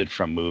adapted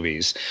from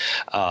movies.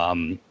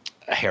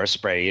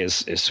 Hairspray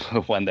is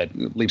one that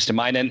leaps to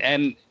mind,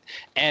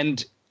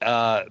 and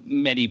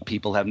many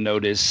people have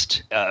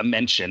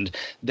mentioned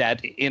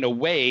that in a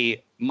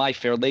way My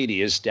Fair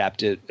Lady is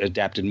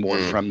adapted more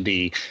from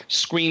the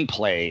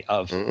screenplay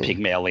of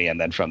Pygmalion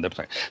than from the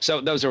play.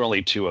 So those are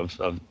only two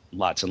of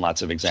lots and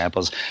lots of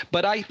examples.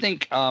 But I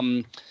think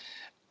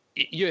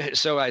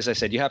so as I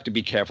said, you have to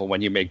be careful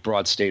when you make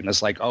broad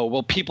statements like, oh,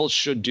 well, people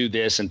should do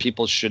this and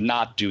people should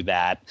not do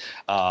that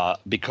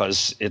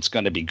because it's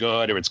going to be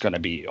good or it's going to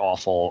be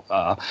awful.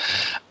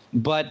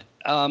 But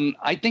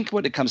I think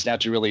what it comes down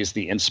to really is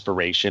the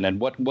inspiration and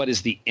what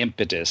is the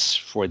impetus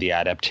for the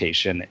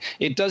adaptation.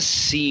 It does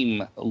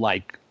seem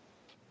like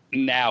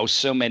now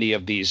so many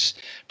of these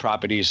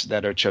properties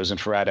that are chosen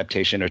for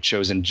adaptation are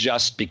chosen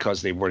just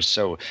because they were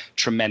so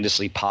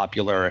tremendously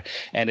popular,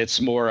 and it's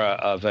more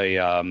of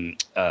a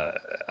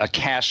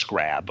cash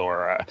grab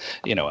or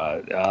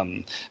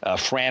a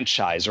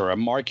franchise or a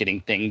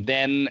marketing thing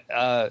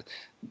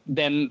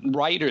than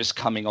writers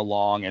coming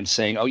along and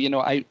saying, oh,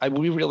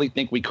 we really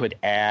think we could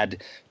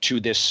add to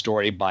this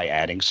story by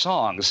adding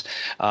songs.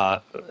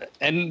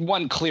 And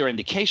one clear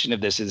indication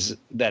of this is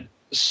that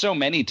so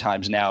many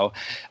times now,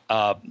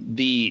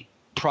 the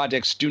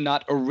projects do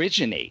not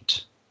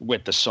originate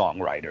with the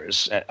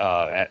songwriters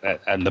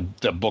and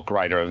the book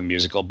writer of a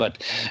musical,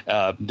 but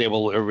they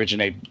will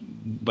originate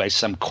by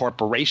some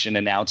corporation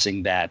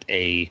announcing that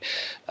a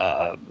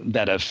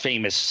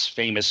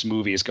famous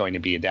movie is going to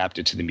be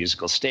adapted to the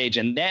musical stage,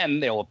 and then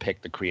they will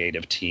pick the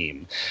creative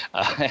team,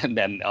 and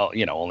then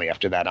only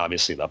after that,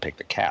 obviously, they'll pick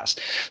the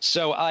cast.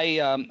 So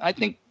I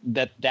think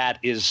that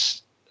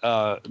is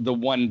the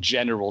one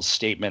general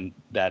statement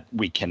that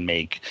we can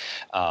make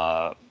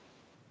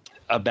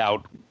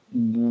about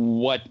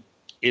what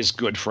is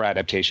good for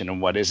adaptation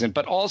and what isn't.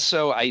 But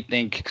also, I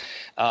think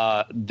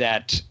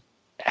that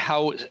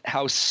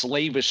how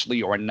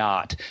slavishly or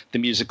not the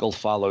musical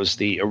follows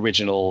the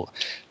original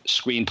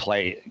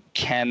screenplay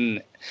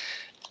can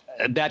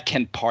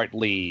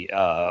partly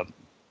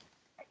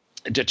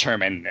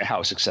determine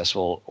how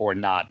successful or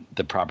not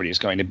the property is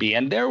going to be.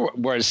 And there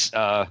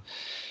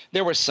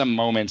were some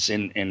moments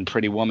in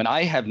Pretty Woman.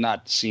 I have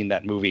not seen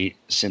that movie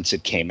since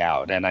it came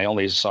out, and I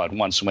only saw it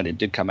once when it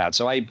did come out.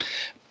 So I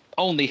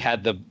only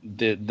had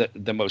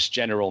the most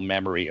general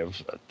memory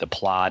of the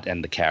plot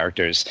and the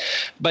characters.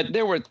 But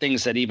there were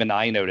things that even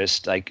I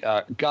noticed, like,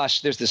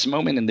 there's this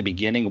moment in the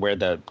beginning where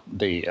the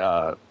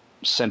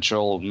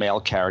central male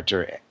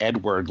character,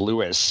 Edward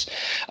Lewis,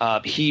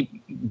 he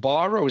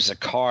borrows a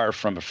car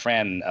from a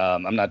friend.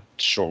 I'm not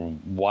sure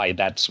why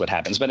that's what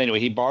happens, but anyway,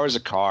 he borrows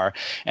a car,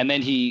 and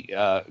then he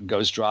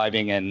goes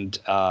driving, and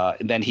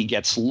then he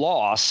gets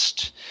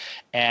lost,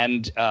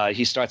 and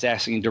he starts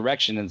asking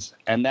directions,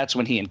 and that's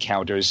when he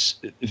encounters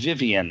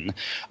Vivian,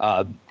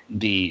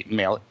 the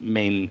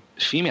main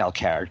female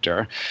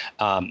character.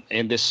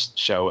 In this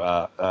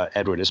show,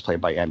 Edward is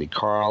played by Andy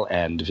Carl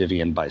and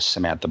Vivian by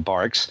Samantha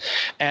Barks.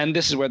 And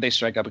this is where they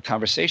strike up a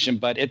conversation.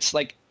 But it's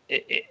like,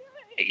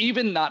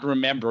 even not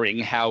remembering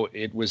how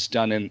it was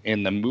done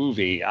in the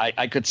movie,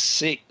 I could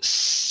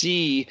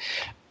see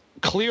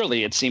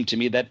clearly, it seemed to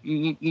me that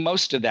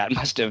most of that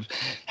must have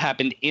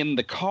happened in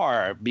the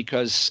car,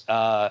 because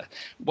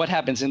what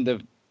happens in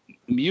the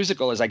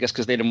musical is, I guess,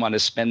 because they didn't want to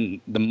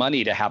spend the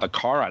money to have a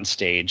car on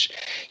stage,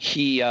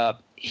 he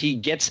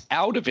gets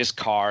out of his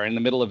car in the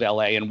middle of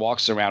LA and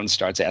walks around and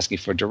starts asking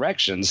for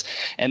directions.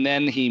 And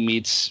then he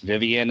meets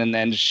Vivian, and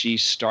then she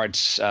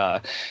starts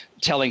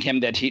telling him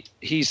that he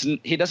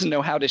doesn't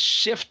know how to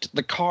shift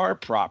the car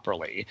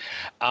properly.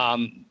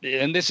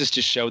 And this is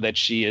to show that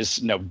she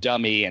is no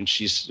dummy, and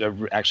she's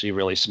actually a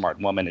really smart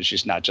woman, and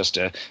she's not just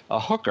a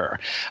hooker.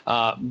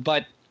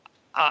 But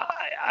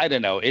I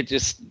don't know. It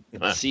just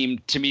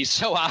seemed to me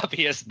so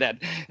obvious that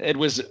it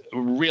was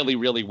really,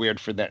 really weird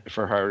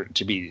for her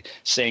to be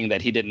saying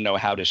that he didn't know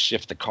how to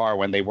shift the car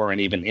when they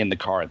weren't even in the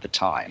car at the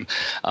time.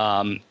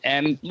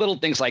 And little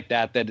things like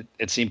that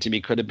it seemed to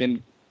me could have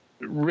been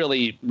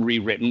really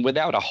rewritten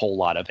without a whole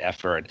lot of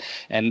effort,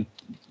 and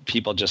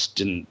people just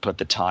didn't put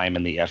the time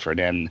and the effort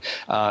in.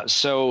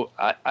 So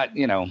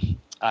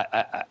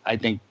I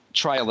think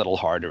try a little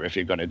harder if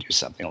you're going to do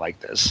something like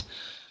this.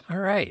 All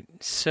right.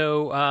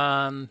 So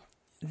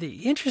the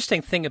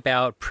interesting thing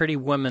about Pretty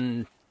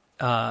Woman,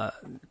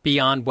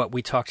 beyond what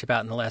we talked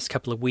about in the last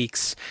couple of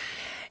weeks,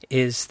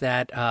 is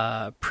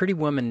that Pretty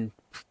Woman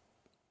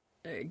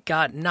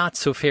got not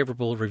so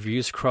favorable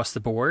reviews across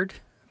the board,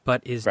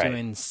 but is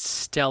doing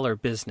stellar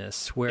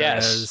business.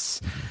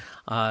 Whereas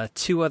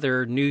two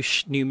other new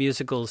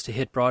musicals to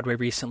hit Broadway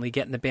recently,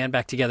 Getting the Band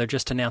Back Together,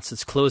 just announced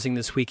it's closing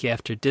this week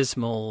after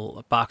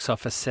dismal box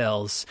office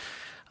sales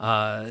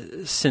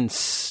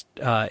since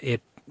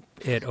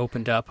it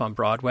opened up on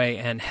Broadway,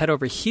 and Head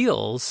Over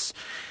Heels,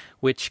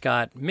 which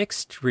got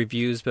mixed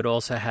reviews but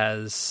also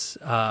has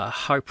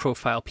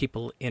high-profile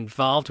people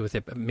involved with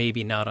it, but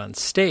maybe not on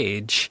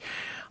stage,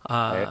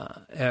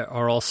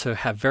 or also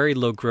have very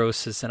low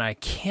grosses, and I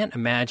can't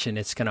imagine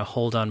it's going to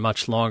hold on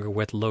much longer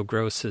with low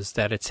grosses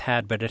that it's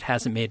had, but it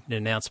hasn't made an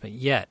announcement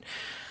yet.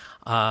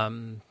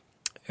 Do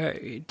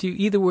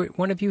either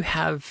one of you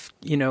have,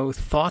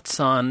 thoughts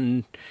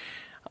on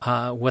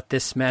what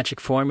this magic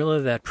formula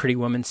that Pretty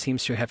Woman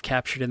seems to have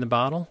captured in the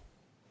bottle?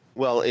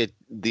 Well,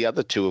 the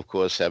other two, of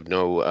course, have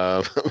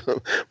no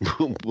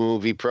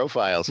movie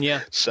profiles.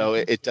 Yeah. So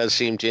it does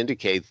seem to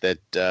indicate that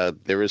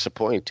there is a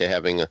point to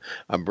having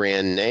a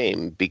brand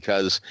name,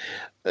 because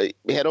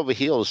Head Over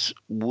Heels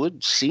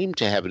would seem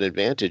to have an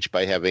advantage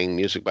by having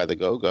Music by the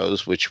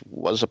Go-Go's, which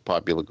was a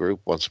popular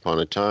group once upon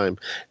a time,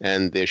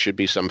 and there should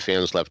be some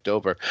fans left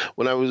over.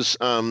 When I was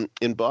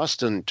in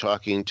Boston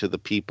talking to the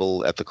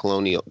people at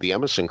the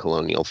Emerson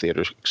Colonial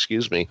Theater,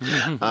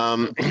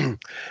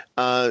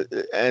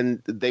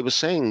 and they were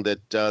saying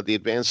that the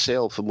advanced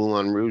sale for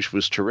Moulin Rouge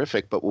was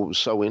terrific, but what was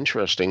so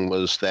interesting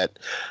was that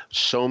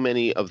so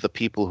many of the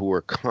people who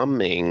were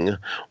coming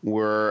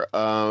were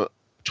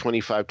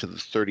 25 to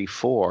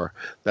 34.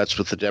 That's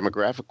what the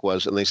demographic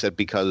was. And they said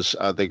because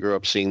they grew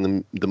up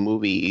seeing the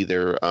movie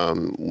either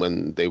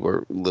when they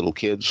were little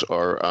kids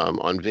or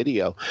on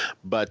video.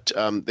 But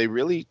they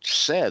really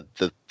said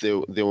that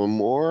there were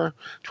more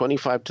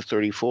 25 to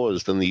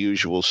 34s than the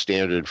usual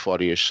standard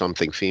 40-ish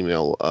something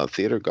female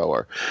theater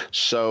goer.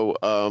 So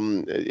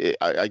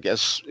I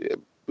guess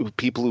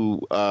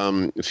people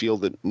who feel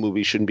that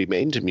movies shouldn't be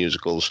made into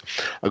musicals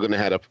are going to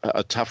have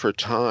a tougher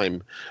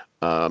time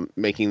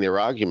making their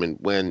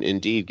argument when,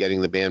 indeed, Getting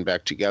the Band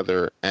Back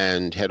Together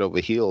and Head Over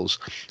Heels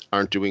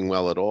aren't doing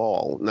well at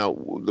all. Now,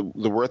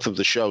 the worth of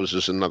the shows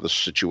is another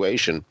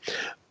situation,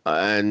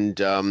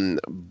 But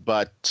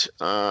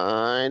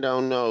I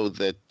don't know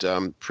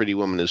that Pretty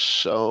Woman is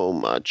so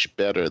much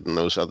better than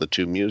those other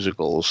two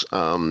musicals.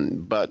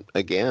 But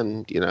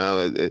again,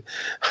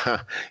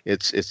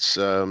 it's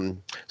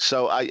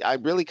so I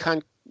really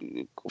can't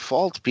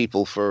fault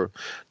people for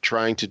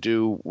trying to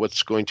do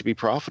what's going to be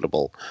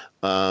profitable.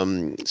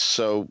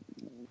 So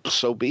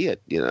be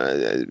it.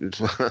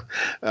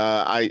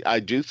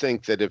 I do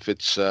think that if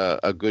it's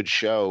a good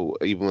show,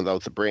 even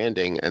without the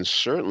branding, and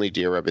certainly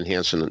Dear Evan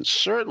Hansen, and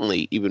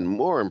certainly even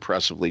more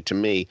impressively to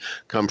me,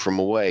 Come From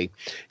Away,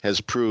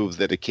 has proved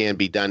that it can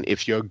be done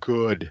if you're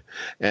good,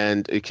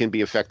 and it can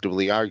be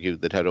effectively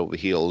argued that Head Over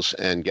Heels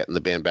and Getting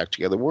the Band Back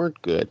Together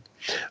weren't good.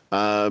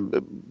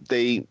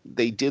 They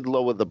did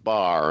lower the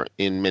bar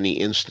in many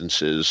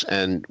instances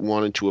and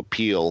wanted to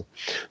appeal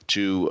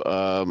to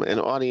an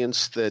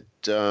audience that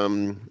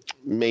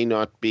may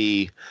not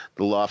be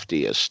the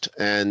loftiest.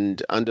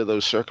 And under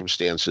those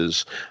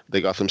circumstances,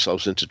 they got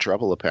themselves into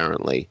trouble,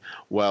 apparently.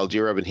 While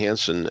Dear Evan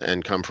Hansen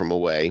and Come From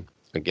Away,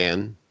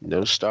 again,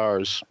 no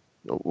stars.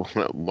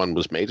 One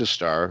was made a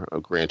star,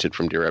 granted,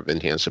 from Dear Evan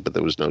Hansen, but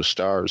there was no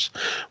stars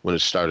when it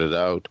started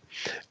out.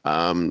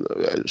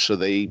 So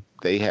they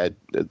had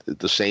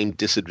the same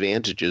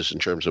disadvantages in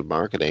terms of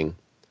marketing.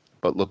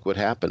 But look what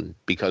happened.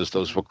 Because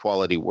those were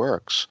quality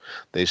works,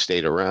 they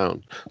stayed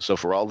around. So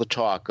for all the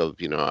talk of,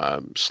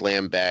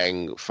 slam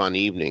bang fun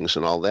evenings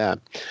and all that,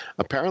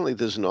 apparently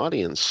there's an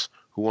audience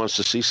who wants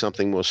to see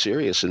something more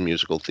serious in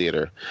musical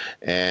theater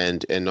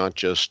and not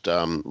just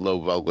low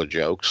vulgar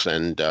jokes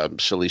and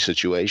silly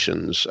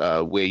situations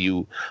where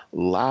you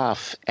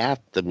laugh at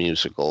the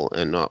musical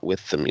and not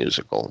with the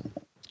musical.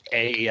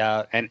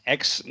 An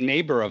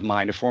ex-neighbor of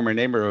mine, a former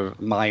neighbor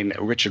of mine,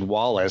 Richard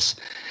Wallace,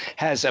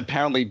 has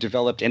apparently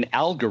developed an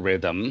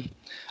algorithm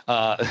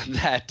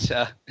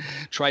that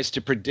tries to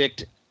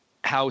predict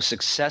how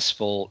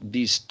successful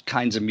these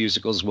kinds of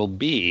musicals will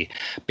be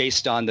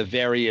based on the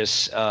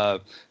various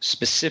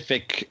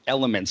specific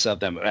elements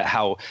of them,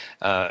 how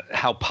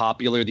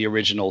popular the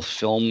original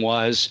film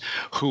was,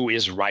 who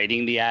is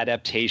writing the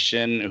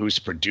adaptation, who's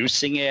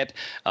producing it,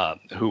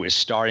 who is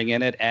starring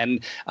in it.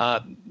 And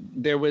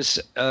there was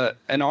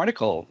an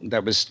article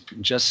that was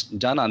just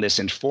done on this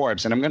in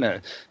Forbes, and I'm going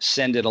to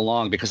send it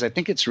along because I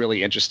think it's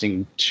really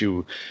interesting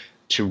to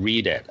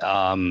read it.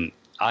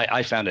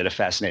 I found it a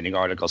fascinating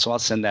article, so I'll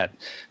send that,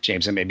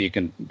 James, and maybe you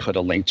can put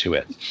a link to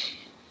it.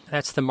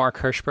 That's the Mark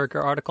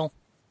Hirschberger article?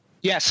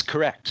 Yes,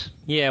 correct.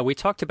 Yeah, we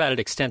talked about it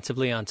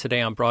extensively on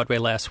Today on Broadway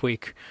last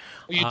week.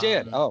 Oh, you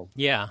did? Oh,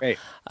 yeah. Great.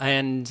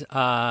 And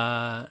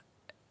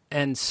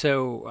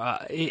so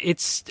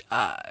it's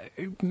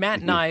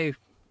Matt and I,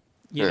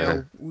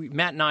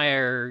 Matt and I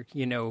are,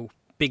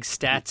 big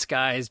stats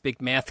guys,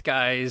 big math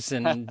guys,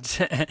 and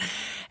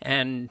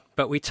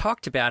but we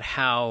talked about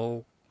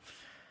how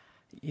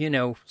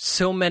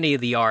so many of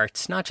the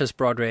arts, not just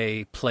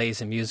Broadway plays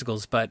and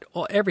musicals, but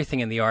everything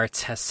in the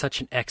arts has such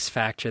an X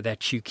factor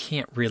that you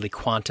can't really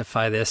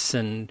quantify this.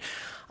 And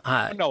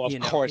no, of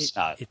course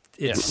not.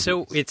 It's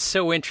so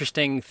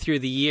interesting through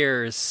the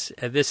years.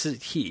 This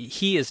is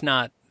he is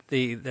not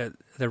the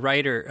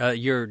writer.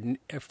 Your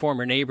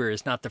former neighbor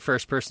is not the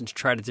first person to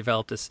try to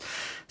develop this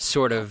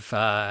sort of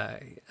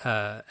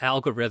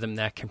algorithm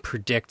that can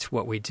predict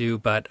what we do,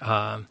 but.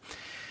 Right.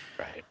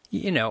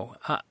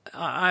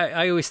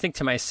 I always think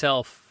to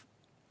myself,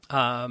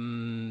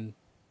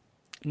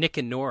 Nick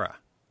and Nora,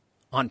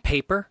 on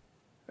paper,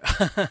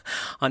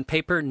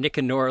 Nick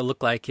and Nora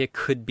look like it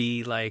could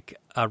be like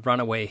a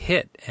runaway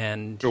hit,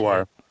 and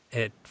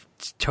it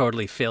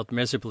totally failed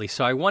miserably.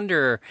 So I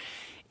wonder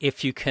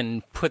if you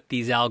can put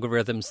these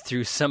algorithms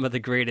through some of the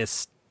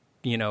greatest,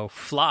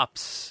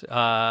 flops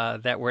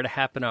that were to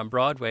happen on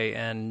Broadway,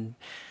 and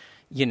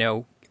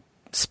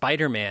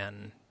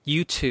Spider-Man,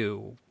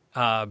 U2.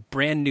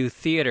 Brand new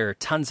theater,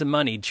 tons of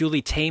money,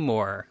 Julie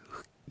Taymor,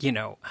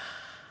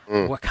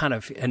 what kind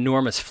of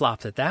enormous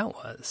flop that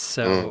was.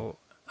 So,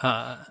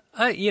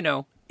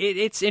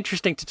 it's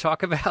interesting to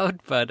talk about,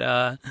 but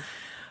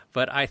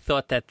I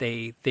thought that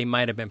they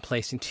might have been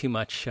placing too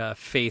much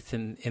faith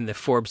in the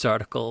Forbes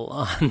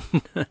article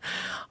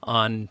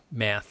on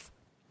math.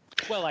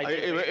 Well,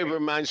 it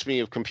reminds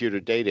me of computer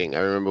dating. I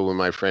remember when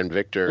my friend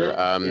Victor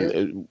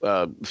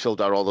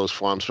filled out all those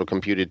forms for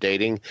computer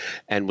dating,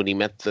 and when he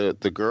met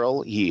the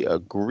girl, he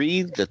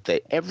agreed that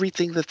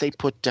everything they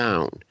put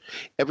down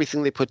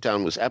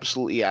was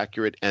absolutely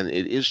accurate, and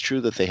it is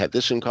true that they had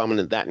this in common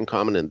and that in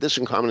common and this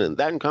in common and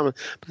that in common,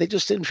 but they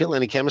just didn't feel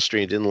any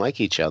chemistry and didn't like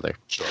each other.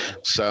 Sure.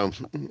 So,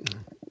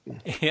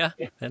 yeah,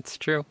 that's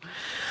true.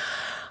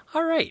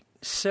 All right,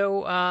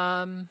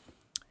 so.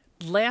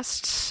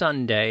 Last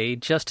Sunday,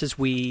 just as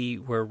we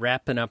were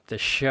wrapping up the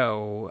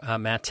show,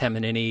 Matt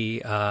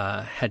Tamanini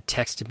had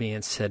texted me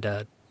and said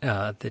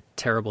the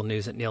terrible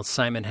news that Neil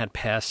Simon had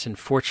passed. And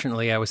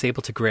fortunately, I was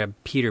able to grab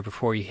Peter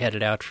before he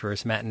headed out for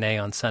his matinee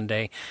on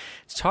Sunday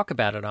to talk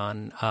about it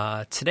on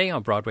Today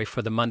on Broadway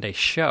for the Monday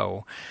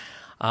show.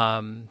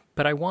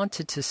 But I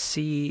wanted to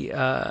see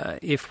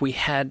if we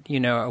had,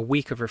 a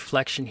week of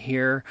reflection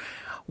here.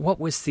 What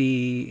was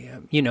the,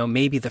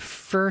 maybe the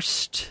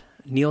first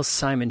Neil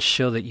Simon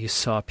show that you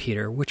saw,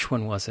 Peter? Which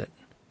one was it?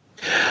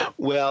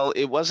 Well,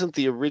 it wasn't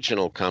the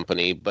original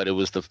company, but it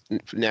was the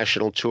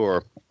national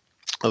tour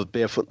of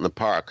Barefoot in the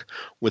Park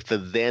with the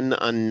then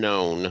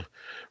unknown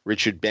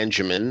Richard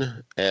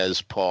Benjamin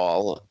as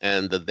Paul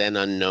and the then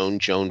unknown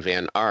Joan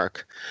Van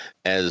Ark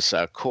as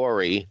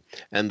Corey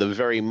and the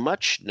very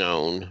much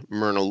known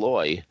Myrna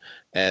Loy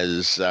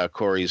as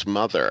Corey's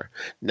mother.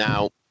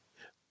 Now,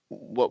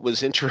 what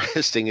was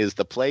interesting is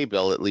the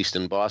playbill, at least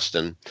in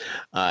Boston,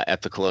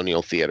 at the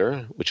Colonial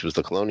Theater, which was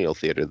the Colonial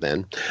Theater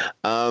then,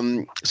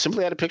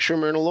 simply had a picture of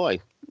Myrna Loy.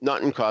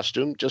 Not in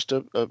costume, just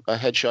a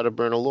headshot of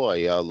Myrna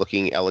Loy,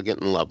 looking elegant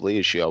and lovely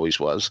as she always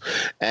was.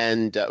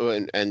 And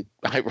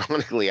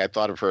ironically, I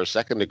thought of her a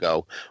second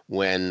ago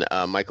when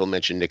Michael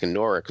mentioned Nick and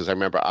Nora, because I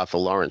remember Arthur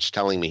Lawrence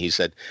telling me, he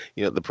said,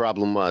 the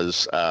problem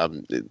was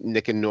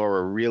Nick and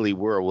Nora really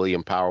were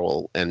William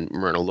Powell and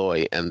Myrna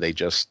Loy, and they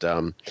just they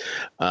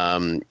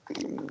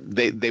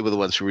were the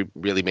ones who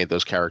really made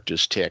those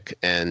characters tick,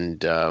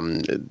 and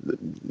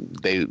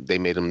they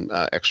made them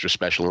extra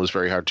special. It was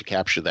very hard to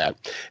capture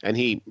that, and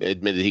he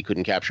admitted he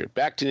couldn't capture it.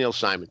 Back to Neil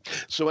Simon.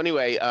 So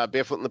anyway,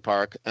 Barefoot in the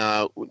Park,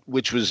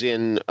 which was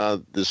in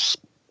this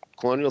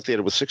Colonial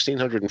Theater with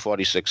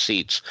 1,646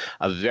 seats,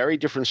 a very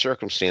different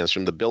circumstance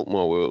from the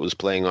Biltmore where it was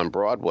playing on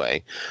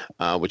Broadway,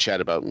 which had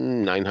about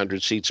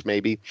 900 seats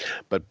maybe.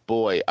 But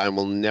boy, I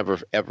will never,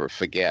 ever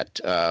forget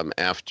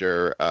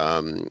after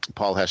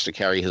Paul has to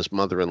carry his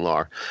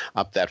mother-in-law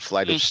up that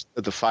flight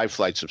of the 5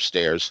 flights of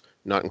stairs,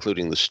 not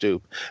including the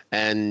stoop,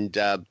 and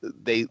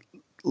they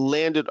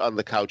landed on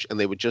the couch and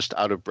they were just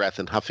out of breath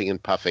and huffing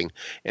and puffing,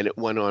 and it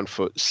went on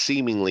for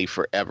seemingly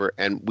forever,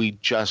 and we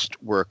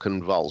just were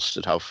convulsed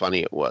at how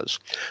funny it was.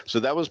 So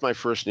that was my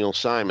first Neil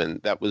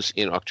Simon. That was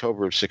in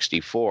October of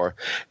 64,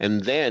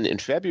 and then in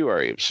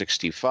February of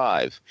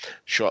 65,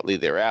 shortly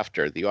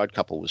thereafter, The Odd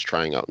Couple was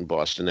trying out in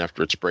Boston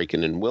after its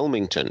break-in in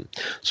Wilmington.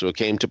 So it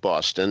came to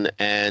Boston,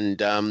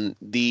 and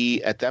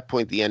at that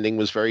point the ending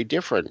was very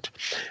different.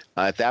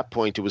 At that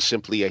point, it was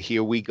simply a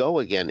here we go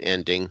again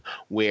ending,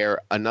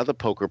 where another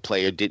poker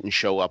player didn't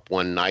show up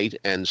one night,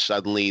 and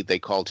suddenly they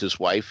called his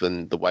wife,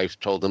 and the wife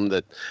told him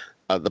that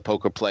the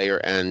poker player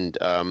and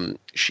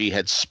she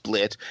had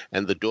split,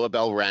 and the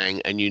doorbell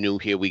rang, and you knew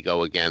here we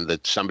go again,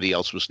 that somebody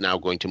else was now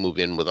going to move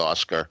in with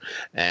Oscar,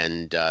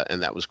 and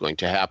that was going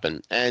to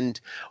happen. And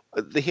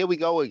the here we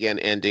go again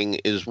ending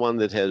is one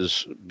that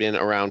has been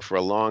around for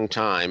a long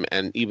time,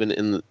 and even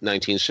in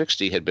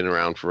 1960 had been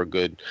around for a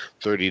good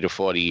 30 to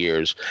 40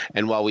 years.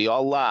 And while we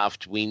all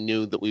laughed, we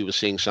knew that we were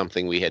seeing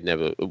something we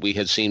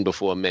had seen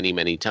before many,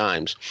 many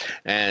times.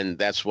 And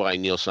that's why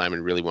Neil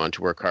Simon really wanted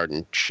to work hard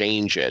and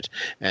change it.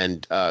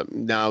 And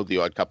now The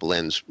Odd Couple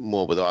ends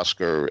more with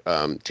Oscar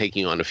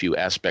taking on a few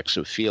aspects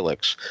of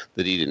Felix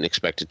that he didn't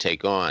expect to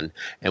take on.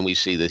 And we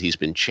see that he's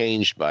been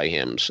changed by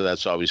him. So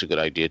that's always a good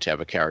idea to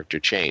have a character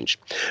change.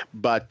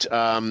 But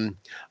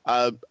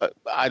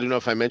I don't know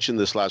if I mentioned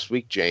this last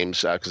week,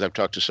 James, because I've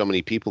talked to so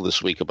many people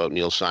this week about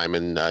Neil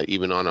Simon,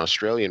 even on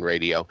Australian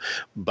radio.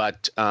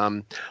 But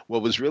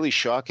what was really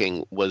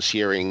shocking was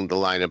hearing the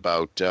line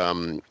about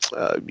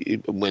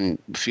when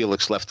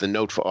Felix left the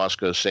note for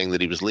Oscar saying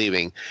that he was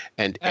leaving,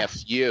 and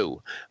F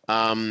you.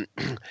 And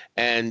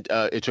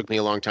it took me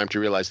a long time to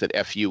realize that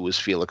F you was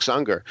Felix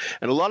Unger.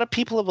 And a lot of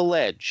people have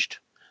alleged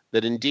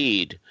that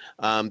indeed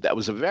that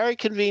was a very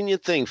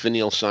convenient thing for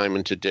Neil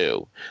Simon to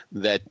do,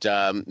 that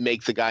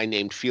make the guy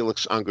named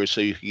Felix Unger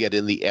so you could get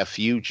in the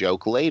FU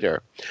joke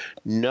later.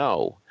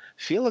 No.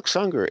 Felix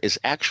Unger is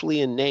actually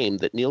a name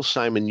that Neil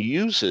Simon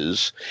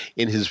uses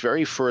in his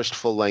very first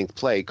full-length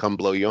play, Come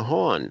Blow Your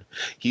Horn.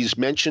 He's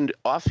mentioned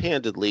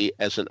offhandedly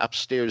as an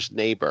upstairs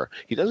neighbor.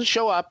 He doesn't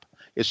show up.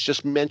 It's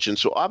just mentioned.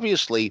 So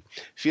obviously,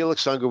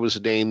 Felix Unger was a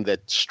name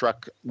that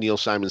struck Neil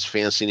Simon's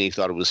fancy, and he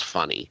thought it was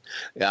funny.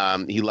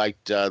 He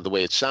liked the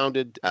way it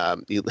sounded.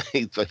 He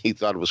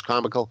thought it was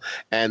comical,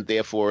 and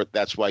therefore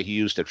that's why he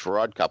used it for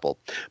Odd Couple.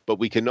 But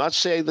we cannot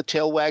say the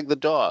tail wag the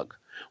dog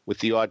with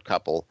The Odd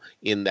Couple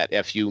in that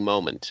FU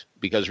moment,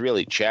 because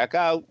really, check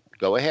out,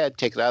 go ahead,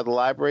 take it out of the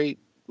library,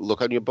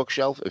 look on your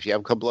bookshelf. If you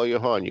have Come Blow Your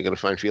Horn, you're going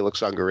to find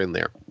Felix Unger in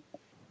there.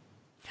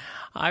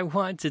 I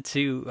wanted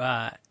to,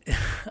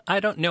 I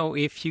don't know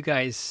if you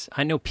guys,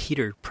 I know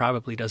Peter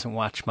probably doesn't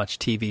watch much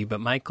TV, but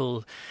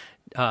Michael,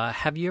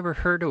 have you ever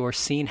heard or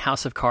seen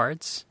House of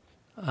Cards?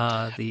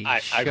 I've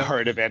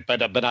heard of it,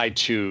 but I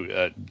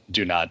too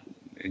do not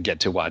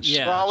get to watch.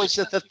 Yeah. We're always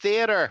at the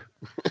theater.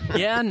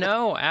 Yeah,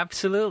 no,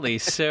 absolutely.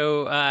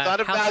 So not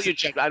a value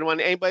judgment. I don't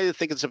want anybody to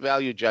think it's a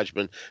value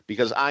judgment,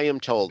 because I am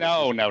told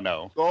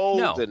no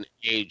golden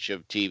age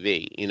of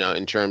TV,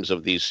 in terms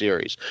of these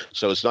series.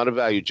 So it's not a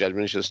value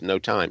judgment. It's just no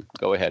time.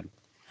 Go ahead.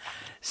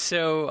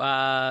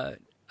 So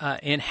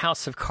in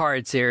House of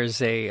Cards,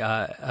 there's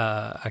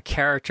a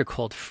character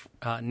called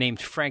named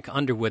Frank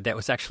Underwood that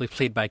was actually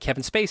played by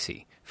Kevin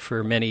Spacey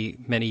for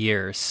many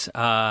years.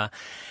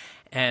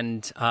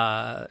 And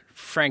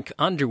Frank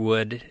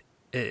Underwood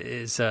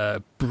is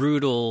a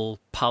brutal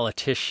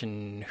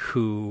politician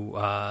who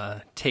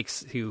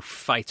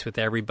fights with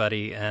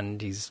everybody,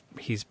 and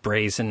he's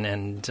brazen,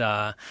 and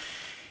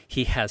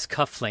he has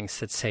cufflinks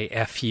that say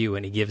 "F you,"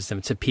 and he gives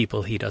them to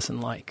people he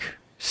doesn't like.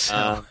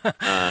 So,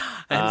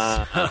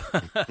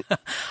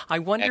 I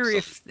wonder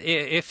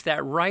if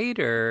that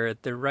writer,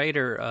 the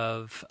writer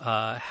of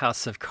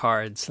House of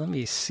Cards, let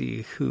me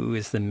see who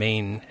is the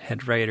main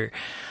head writer.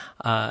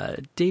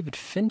 David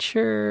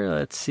Fincher.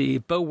 Let's see,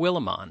 Beau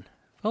Willimon.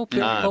 Oh,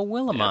 Beau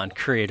Willimon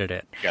created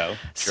it. Go.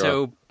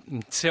 Sure.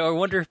 So I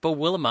wonder if Beau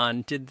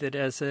Willimon did that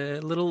as a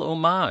little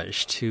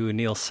homage to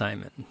Neil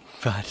Simon,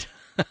 but.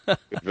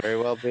 Could very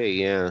well be,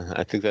 yeah.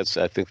 I think that's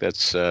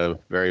a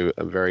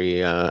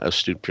very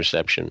astute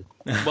perception.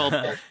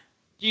 Well,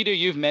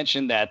 you've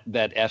mentioned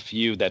that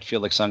FU, that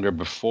Felix Unger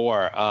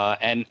before,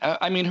 and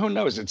I mean, who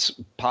knows? It's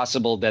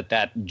possible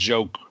that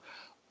joke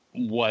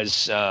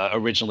was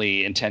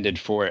originally intended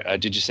for.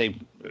 Did you say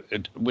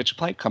which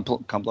play? Come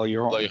Blow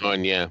Your Horn. Blow Your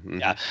Horn, yeah. Mm-hmm.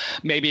 Yeah,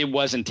 maybe it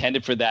was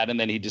intended for that, and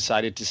then he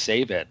decided to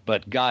save it.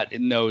 But God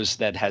knows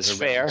that has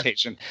a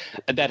reputation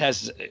that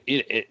has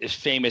it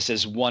famous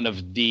as one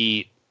of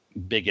the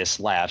biggest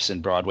laughs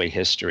in Broadway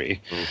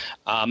history.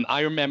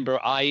 I remember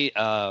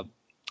I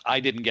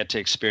didn't get to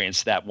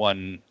experience that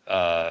one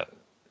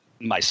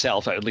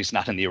myself, at least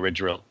not in the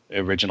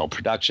original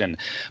production,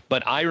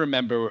 but I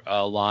remember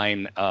a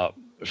line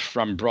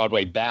from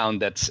Broadway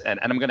Bound that's, and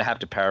I'm going to have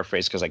to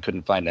paraphrase because I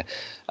couldn't find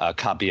a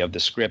copy of the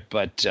script,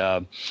 but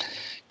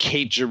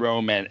Kate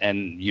Jerome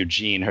and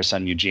Eugene, her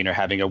son Eugene, are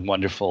having a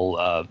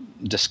wonderful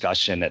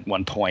discussion at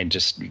one point,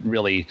 just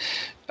really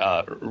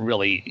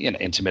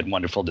intimate,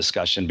 wonderful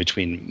discussion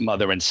between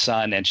mother and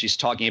son. And she's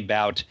talking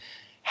about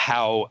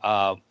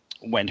how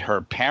when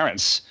her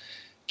parents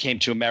came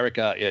to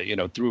America,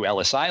 through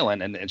Ellis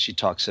Island, and she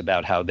talks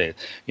about how the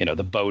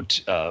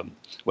boat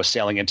was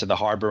sailing into the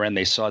harbor and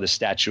they saw the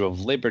Statue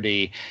of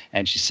Liberty,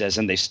 and she says,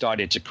 and they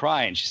started to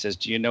cry, and she says,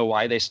 "Do you know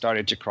why they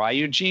started to cry,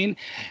 Eugene?"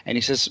 And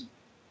he says,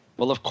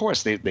 "Well, of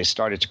course they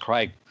started to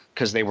cry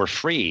because they were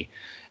free."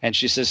 And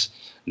she says,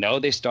 "No,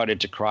 they started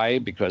to cry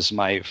because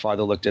my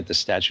father looked at the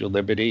Statue of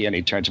Liberty and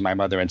he turned to my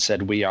mother and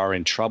said, 'We are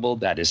in trouble.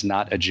 That is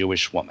not a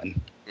Jewish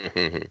woman.'"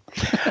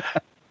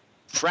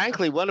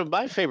 Frankly, one of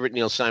my favorite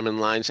Neil Simon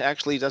lines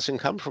actually doesn't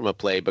come from a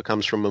play, but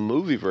comes from a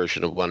movie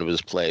version of one of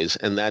his plays,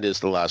 and that is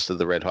The Last of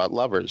the Red Hot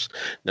Lovers.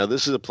 Now,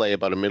 this is a play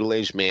about a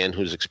middle-aged man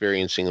who's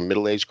experiencing a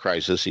middle-age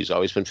crisis. He's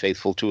always been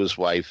faithful to his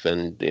wife,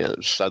 and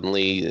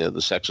suddenly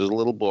the sex is a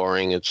little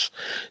boring. It's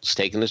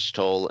taken its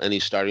toll, and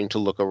he's starting to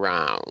look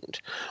around.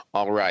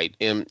 All right.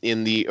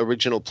 In the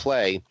original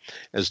play,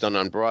 as done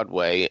on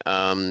Broadway,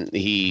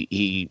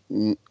 he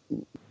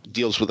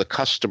deals with a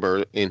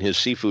customer in his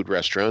seafood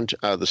restaurant.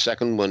 The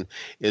second one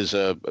is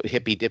a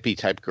hippy-dippy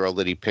type girl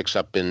that he picks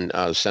up in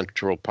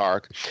Central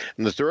Park.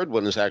 And the third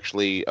one is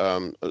actually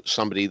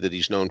somebody that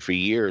he's known for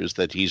years,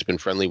 that he's been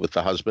friendly with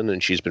the husband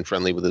and she's been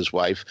friendly with his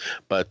wife,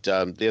 but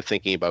they're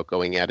thinking about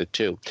going at it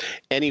too.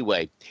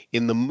 Anyway,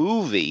 in the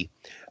movie,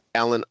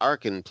 Alan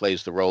Arkin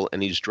plays the role,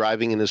 and he's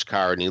driving in his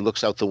car, and he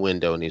looks out the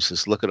window, and he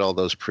says, "Look at all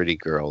those pretty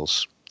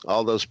girls.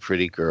 All those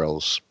pretty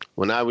girls.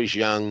 When I was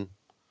young,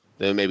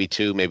 there were maybe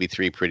 2, maybe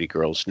 3 pretty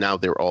girls. Now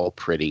they're all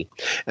pretty."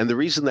 And the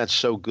reason that's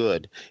so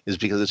good is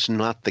because it's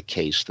not the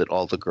case that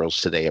all the girls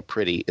today are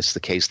pretty. It's the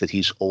case that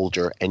he's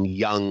older and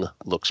young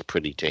looks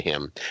pretty to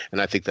him.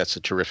 And I think that's a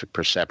terrific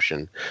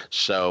perception.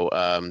 So,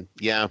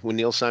 when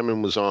Neil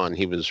Simon was on,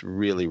 he was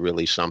really,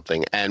 really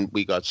something. And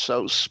we got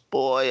so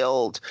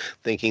spoiled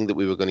thinking that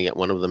we were going to get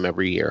one of them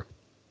every year.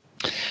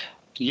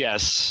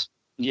 Yes.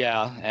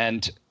 Yeah.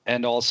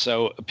 And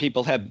also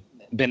people have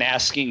been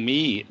asking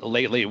me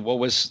lately, what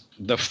was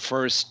the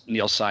first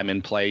Neil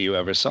Simon play you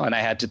ever saw? And I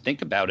had to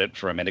think about it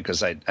for a minute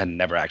because I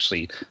never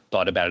actually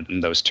thought about it in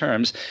those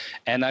terms.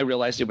 And I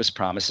realized it was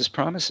Promises,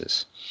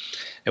 Promises.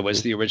 It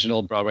was the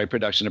original Broadway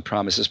production of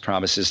Promises,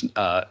 Promises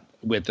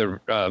with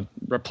the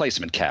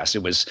replacement cast.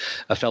 It was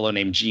a fellow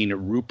named Gene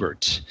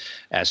Rupert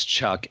as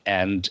Chuck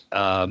and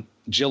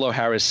Jill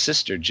O'Hara's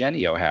sister,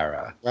 Jenny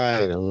O'Hara. Right,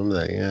 I remember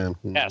that, yeah.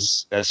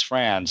 Yes, as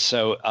Fran.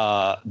 So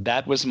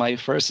that was my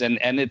first.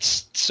 And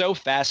it's so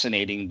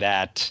fascinating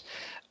that,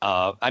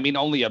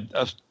 only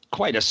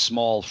quite a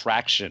small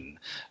fraction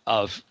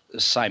of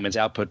Simon's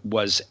output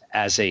was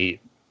as a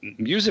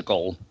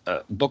musical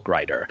book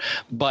writer.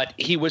 But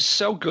he was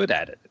so good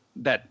at it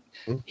that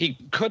he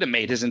could have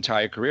made his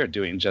entire career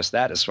doing just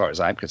that, as far as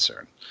I'm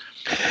concerned.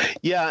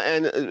 Yeah,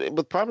 and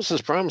with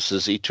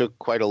Promises, he took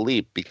quite a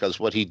leap, because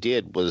what he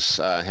did was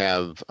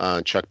have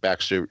Chuck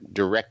Baxter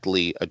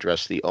directly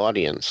address the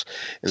audience.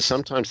 And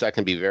sometimes that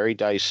can be very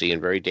dicey and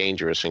very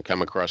dangerous and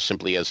come across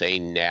simply as a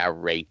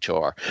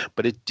narrator.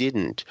 But it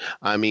didn't.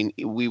 I mean,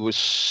 we were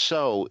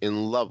so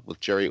in love with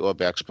Jerry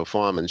Orbach's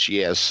performance,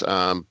 yes,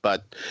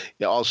 but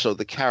also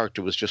the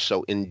character was just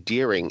so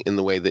endearing in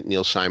the way that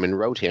Neil Simon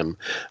wrote him.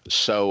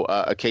 So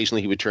So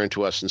occasionally he would turn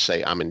to us and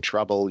say, "I'm in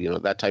trouble,"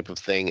 that type of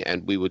thing,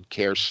 and we would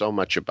care so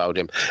much about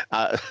him.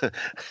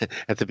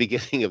 At the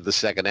beginning of the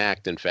second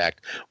act, in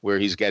fact, where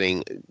he's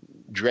getting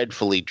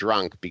dreadfully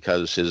drunk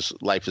because his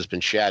life has been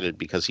shattered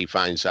because he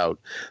finds out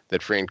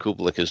that Fran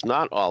Kubelik is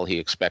not all he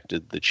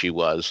expected that she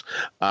was.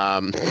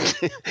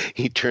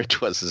 He turned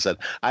to us and said,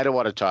 "I don't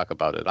want to talk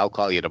about it. I'll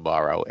call you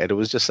tomorrow." And it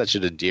was just such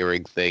an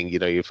endearing thing.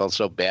 You felt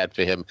so bad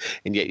for him,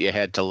 and yet you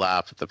had to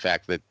laugh at the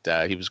fact that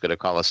he was going to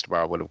call us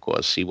tomorrow when, of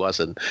course, he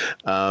wasn't.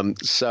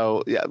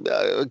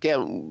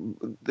 Again,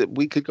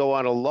 we could go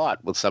on a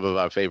lot with some of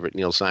our favorite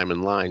Neil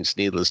Simon lines,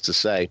 needless to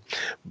say.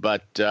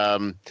 But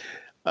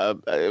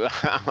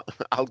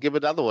I'll give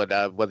another one,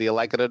 whether you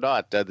like it or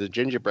not, The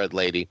Gingerbread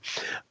Lady.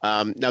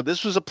 Now,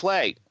 this was a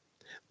play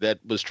that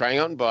was trying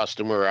out in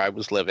Boston where I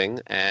was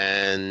living,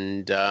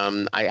 and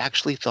I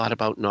actually thought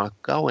about not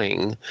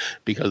going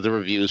because the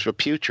reviews were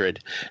putrid.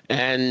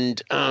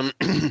 And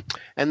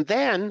and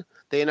then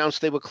they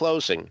announced they were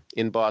closing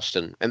in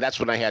Boston, and that's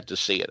when I had to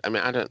see it. I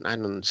mean, I don't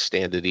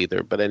understand it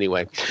either, but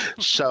anyway.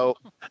 So,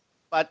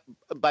 but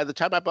by the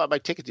time I bought my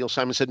ticket, Neil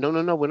Simon said, "No,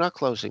 we're not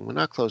closing. We're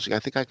not closing. I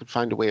think I could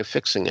find a way of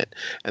fixing it."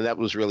 And that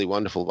was really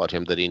wonderful about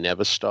him, that he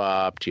never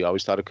stopped. He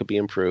always thought it could be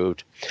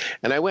improved.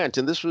 And I went,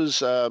 and this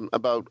was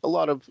about a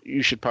lot of,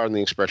 you should pardon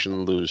the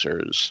expression,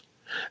 losers,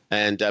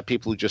 and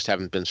people who just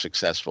haven't been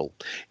successful,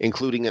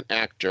 including an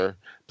actor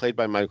played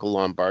by Michael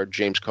Lombard.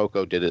 James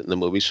Coco did it in the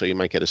movie, so you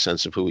might get a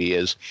sense of who he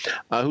is,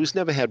 who's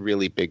never had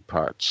really big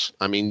parts.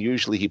 I mean,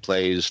 usually he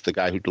plays the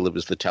guy who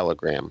delivers the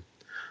telegram,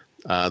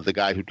 the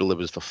guy who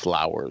delivers the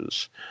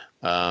flowers,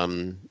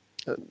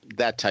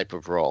 that type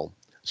of role.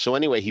 So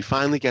anyway, he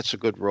finally gets a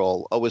good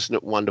role. Oh, isn't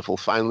it wonderful?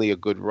 Finally a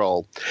good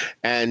role.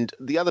 And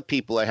the other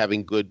people are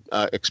having good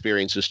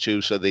experiences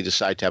too, so they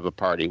decide to have a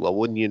party. Well,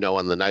 wouldn't you know,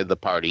 on the night of the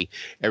party,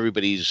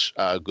 everybody's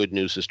good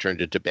news has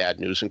turned into bad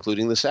news,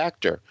 including this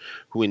actor,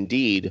 who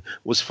indeed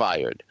was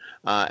fired.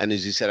 And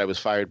as he said, I was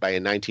fired by a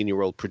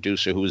 19-year-old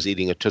producer who was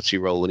eating a Tootsie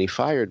Roll when he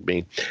fired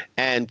me.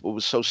 And it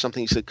was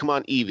something, he said, "Come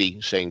on, Evie,"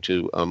 saying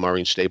to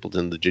Maureen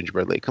Stapleton, the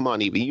Gingerbread Lady, "Come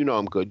on, Evie, you know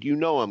I'm good. You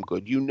know I'm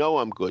good. You know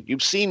I'm good.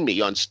 You've seen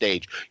me on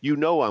stage. You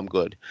know I'm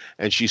good."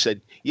 And she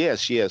said,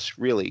 yes,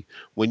 really.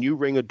 When you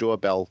ring a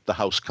doorbell, the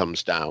house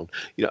comes down.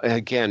 And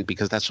again,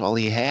 because that's all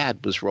he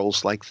had was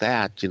roles like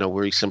that,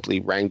 where he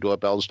simply rang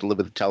doorbells,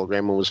 delivered the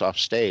telegram, and was off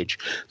stage.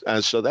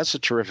 So that's a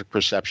terrific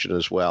perception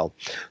as well.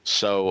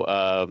 So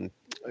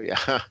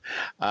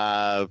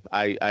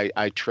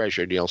I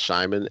treasure Neil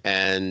Simon,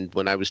 and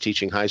when I was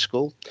teaching high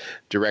school,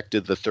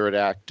 directed the third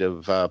act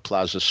of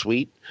Plaza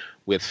Suite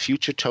with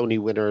future Tony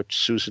winner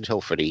Susan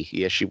Hilferty.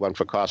 Yes, she won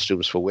for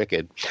costumes for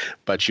Wicked,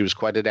 but she was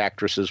quite an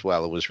actress as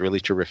well. It was really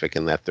terrific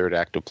in that third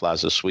act of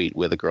Plaza Suite,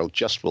 where the girl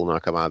just will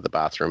not come out of the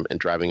bathroom and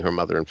driving her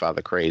mother and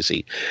father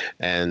crazy.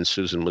 And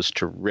Susan was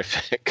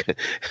terrific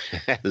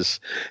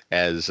as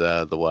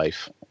the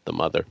wife, the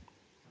mother.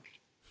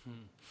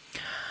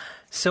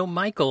 So,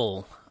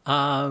 Michael,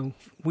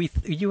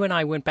 you and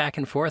I went back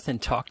and forth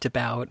and talked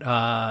about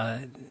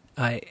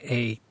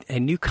a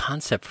new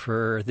concept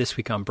for this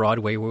week on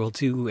Broadway. We'll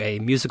do a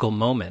musical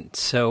moment.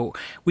 So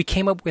we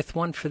came up with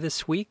one for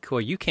this week,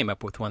 or you came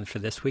up with one for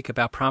this week,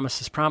 about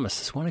Promises,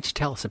 Promises. Why don't you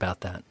tell us about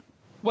that?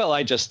 Well,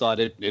 I just thought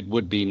it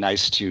would be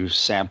nice to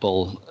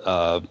sample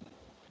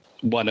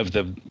one of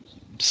the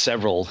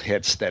several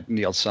hits that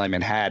Neil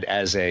Simon had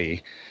as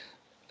a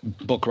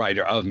book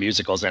writer of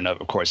musicals. And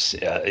of course,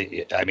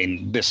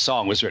 this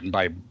song was written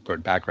by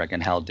Burt Bacharach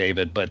and Hal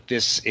David, but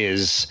this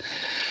is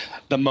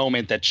the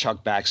moment that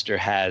Chuck Baxter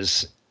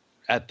has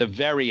at the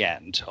very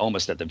end,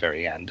 almost at the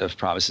very end of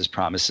Promises,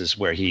 Promises,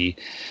 where he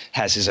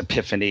has his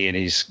epiphany and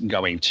he's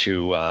going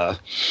to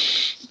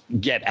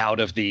get out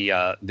of the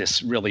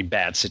this really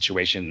bad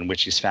situation in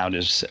which he's found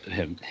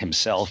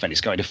himself, and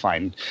he's going to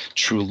find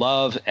true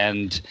love.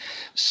 And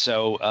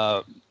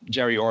so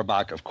Jerry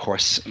Orbach, of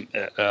course,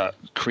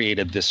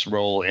 created this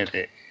role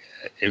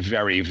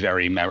very,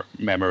 very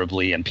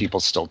memorably, and people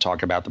still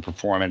talk about the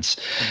performance.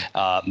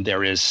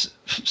 There is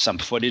some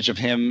footage of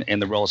him in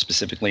the role,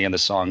 specifically in the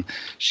song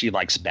She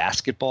Likes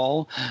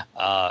Basketball,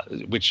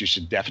 which you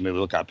should definitely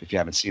look up if you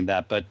haven't seen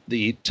that. But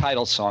the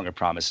title song of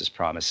Promises,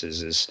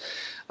 Promises is,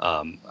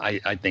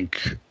 I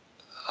think,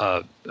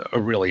 a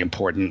really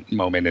important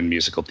moment in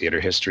musical theater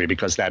history,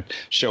 because that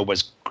show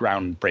was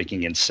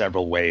groundbreaking in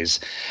several ways.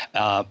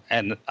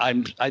 And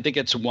I think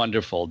it's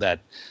wonderful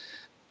that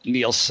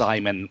Neil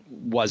Simon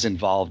was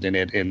involved in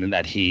it, in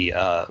that he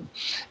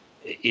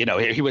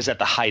was at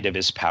the height of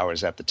his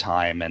powers at the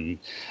time, and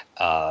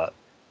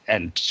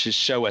to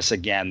show us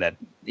again that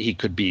he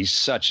could be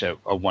such a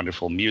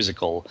wonderful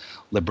musical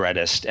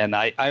librettist. And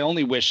I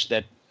only wish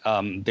that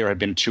there had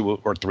been 2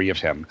 or 3 of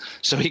him,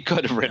 so he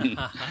could have written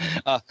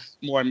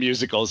more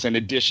musicals in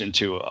addition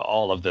to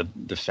all of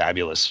the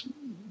fabulous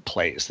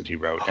plays that he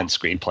wrote and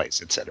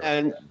screenplays, etc.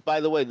 And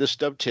by the way, this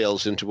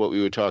dovetails into what we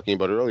were talking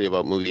about earlier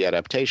about movie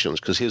adaptations,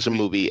 because here's a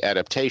movie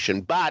adaptation,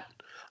 but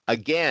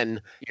Again,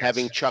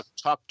 having Chuck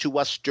talk to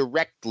us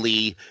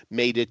directly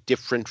made it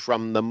different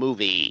from the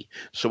movie.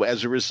 So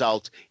as a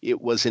result,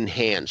 it was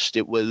enhanced.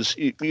 It was,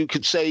 you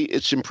could say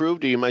it's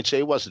improved, or you might say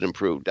it wasn't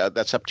improved.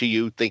 That's up to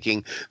you,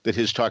 thinking that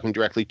his talking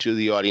directly to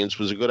the audience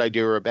was a good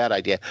idea or a bad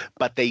idea.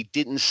 But they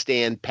didn't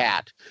stand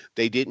pat.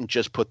 They didn't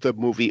just put the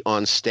movie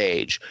on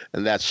stage,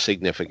 and that's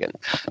significant.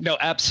 No,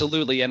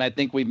 absolutely. And I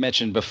think we've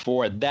mentioned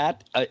before,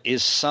 that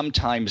is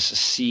sometimes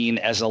seen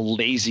as a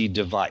lazy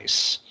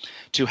device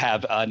to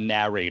have a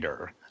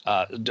narrator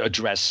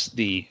address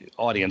the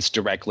audience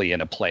directly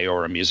in a play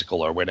or a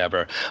musical or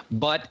whatever.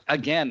 But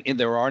again,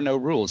 there are no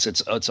rules.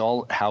 It's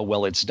all how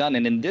well it's done.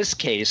 And in this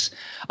case,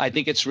 I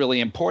think it's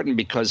really important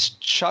because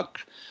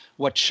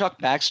what Chuck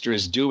Baxter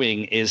is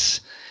doing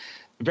is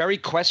very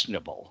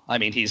questionable. I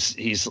mean,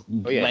 he's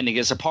lending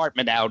his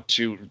apartment out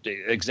to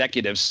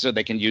executives so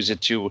they can use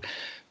it to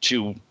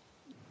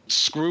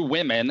screw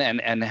women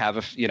and have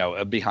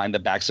a behind the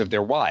backs of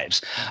their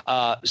wives.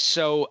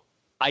 So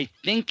I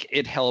think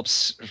it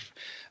helps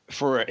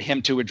for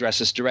him to address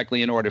this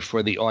directly in order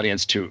for the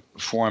audience to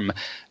form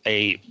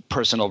a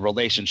personal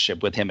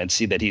relationship with him and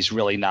see that he's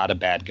really not a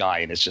bad guy.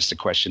 And it's just a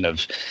question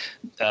of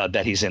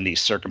that he's in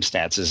these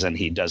circumstances and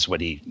he does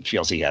what he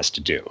feels he has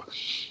to do.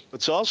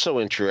 What's also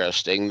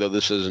interesting, though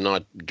this is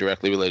not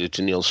directly related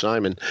to Neil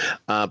Simon,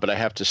 but I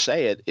have to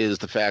say it, is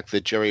the fact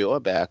that Jerry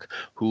Orbach,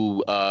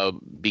 who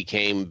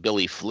became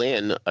Billy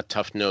Flynn, a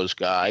tough-nosed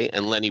guy,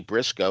 and Lenny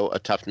Briscoe, a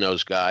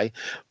tough-nosed guy,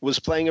 was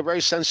playing a very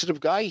sensitive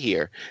guy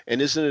here.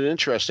 And isn't it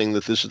interesting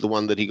that this is the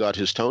one that he got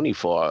his Tony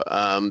for?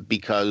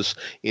 Because,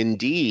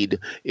 indeed,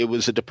 it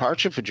was a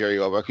departure for Jerry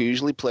Orbach, who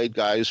usually played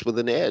guys with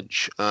an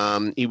edge.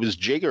 He was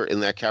Jigger in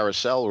that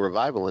Carousel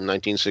revival in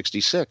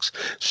 1966.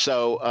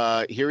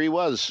 So here he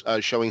was.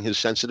 Showing his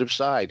sensitive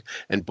side,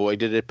 and boy,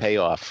 did it pay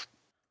off.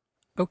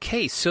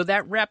 Okay, so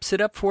that wraps it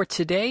up for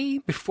today.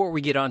 Before we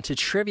get on to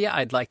trivia,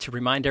 I'd like to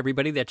remind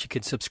everybody that you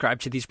can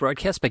subscribe to these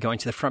broadcasts by going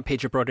to the front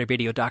page of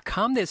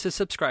BroadwayRadio.com. There's a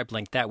subscribe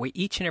link. That way,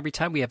 each and every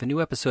time we have a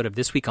new episode of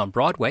This Week on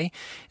Broadway,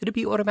 it'll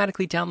be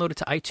automatically downloaded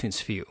to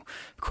iTunes for you.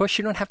 Of course,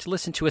 you don't have to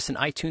listen to us in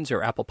iTunes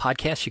or Apple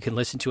Podcasts. You can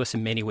listen to us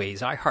in many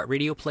ways.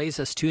 iHeartRadio plays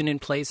us,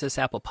 TuneIn plays us,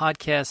 Apple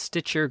Podcasts,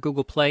 Stitcher,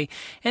 Google Play,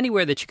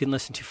 anywhere that you can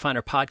listen to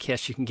finer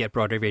podcasts, you can get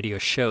Broadway Radio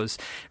shows.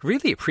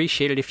 Really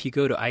appreciate it if you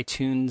go to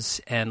iTunes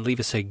and leave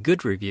us a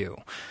good review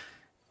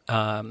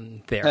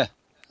there.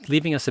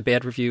 Leaving us a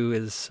bad review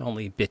is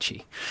only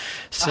bitchy.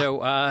 So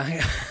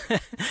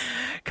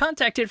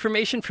contact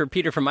information for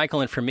Peter, for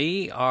Michael, and for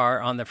me are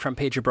on the front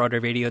page of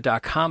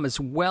BroadwayRadio.com as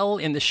well.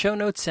 In the show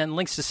notes and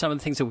links to some of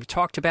the things that we've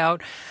talked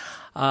about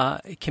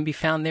it can be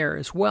found there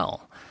as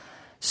well.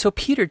 So,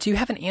 Peter, do you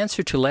have an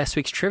answer to last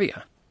week's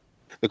trivia?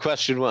 The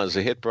question was,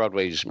 the hit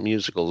Broadway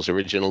musical's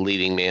original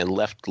leading man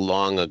left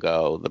long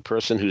ago. The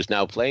person who's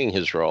now playing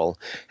his role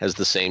has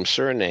the same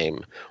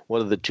surname.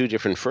 What are the two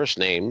different first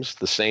names,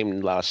 the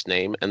same last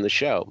name, and the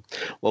show?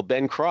 Well,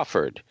 Ben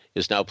Crawford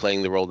is now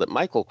playing the role that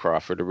Michael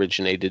Crawford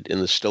originated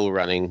in the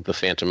still-running The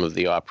Phantom of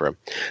the Opera.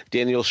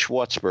 Daniel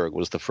Schwartzberg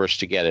was the first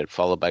to get it,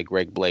 followed by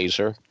Greg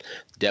Blazer,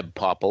 Deb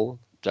Popple,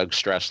 Doug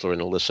Strassler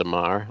and Alyssa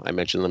Marr. I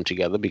mention them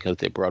together because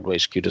they're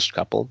Broadway's cutest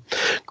couple.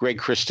 Greg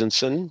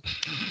Christensen,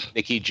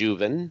 Nikki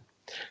Juven,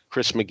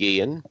 Chris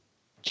McGeehan,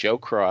 Joe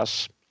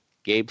Cross,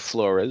 Gabe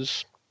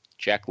Flores,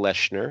 Jack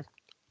Leschner,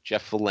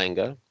 Jeff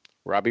Valenga,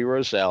 Robbie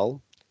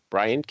Roselle,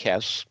 Brian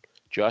Kess,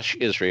 Josh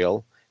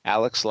Israel,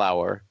 Alex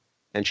Lauer,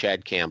 and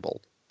Chad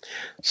Campbell.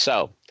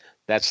 So,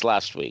 that's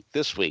last week.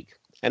 This week,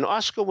 an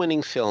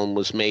Oscar-winning film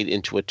was made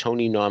into a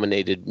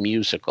Tony-nominated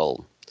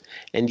musical.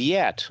 And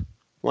yet,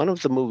 one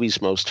of the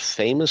movie's most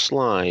famous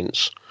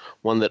lines,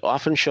 one that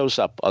often shows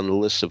up on the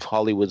list of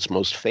Hollywood's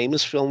most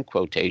famous film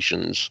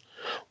quotations,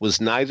 was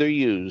neither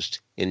used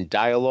in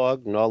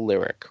dialogue nor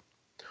lyric.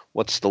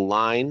 What's the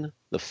line,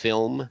 the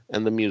film,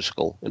 and the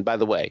musical? And by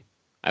the way,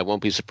 I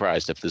won't be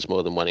surprised if there's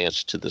more than one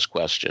answer to this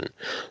question.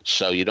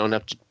 So you don't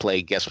have to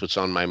play Guess What's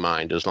on My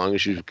Mind. As long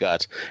as you've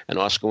got an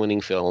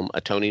Oscar-winning film,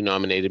 a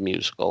Tony-nominated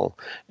musical,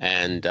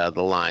 and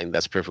the line,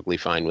 that's perfectly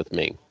fine with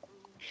me.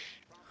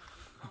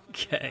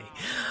 Okay.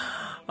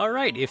 All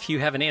right. If you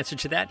have an answer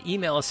to that,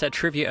 email us at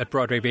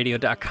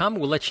trivia@BroadwayRadio.com.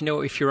 We'll let you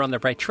know if you're on the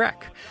right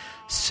track.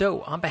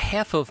 So, on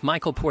behalf of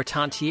Michael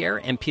Portantiere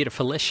and Peter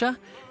Felicia,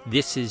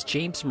 this is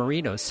James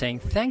Marino saying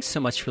thanks so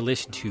much for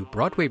listening to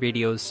Broadway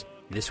Radio's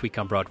This Week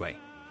on Broadway.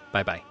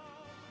 Bye-bye.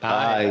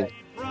 Bye.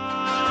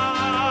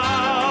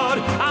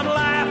 I'm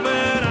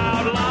laughing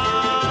out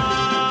loud.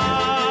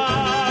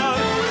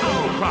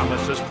 Oh,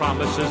 promises,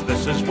 promises,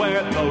 this is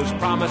where those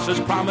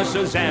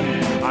promises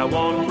end. I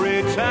won't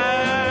pretend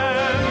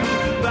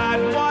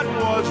that what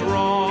was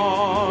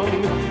wrong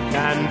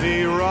can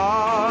be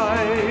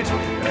right.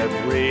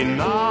 Every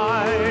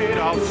night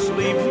I'll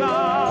sleep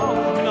now,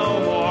 no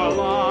more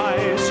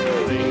lies.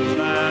 Things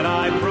that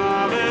I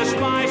promised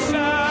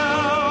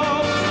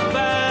myself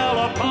fell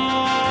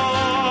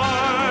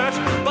apart,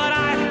 but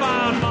I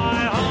found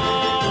my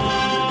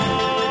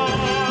heart.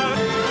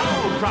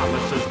 Oh,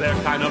 promises, they're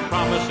kind of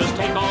promises,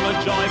 take all the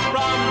joy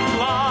from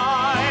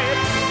life.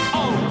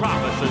 Oh,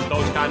 promises,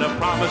 those kind kind of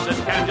promises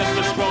can just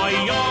destroy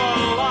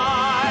your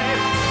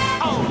life.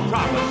 Oh,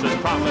 promises,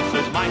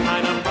 promises, my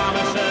kind of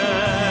promises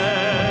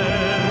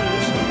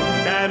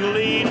can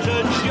lead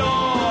to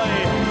joy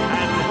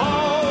and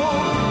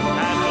hope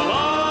and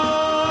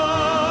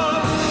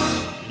love.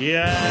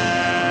 Yeah.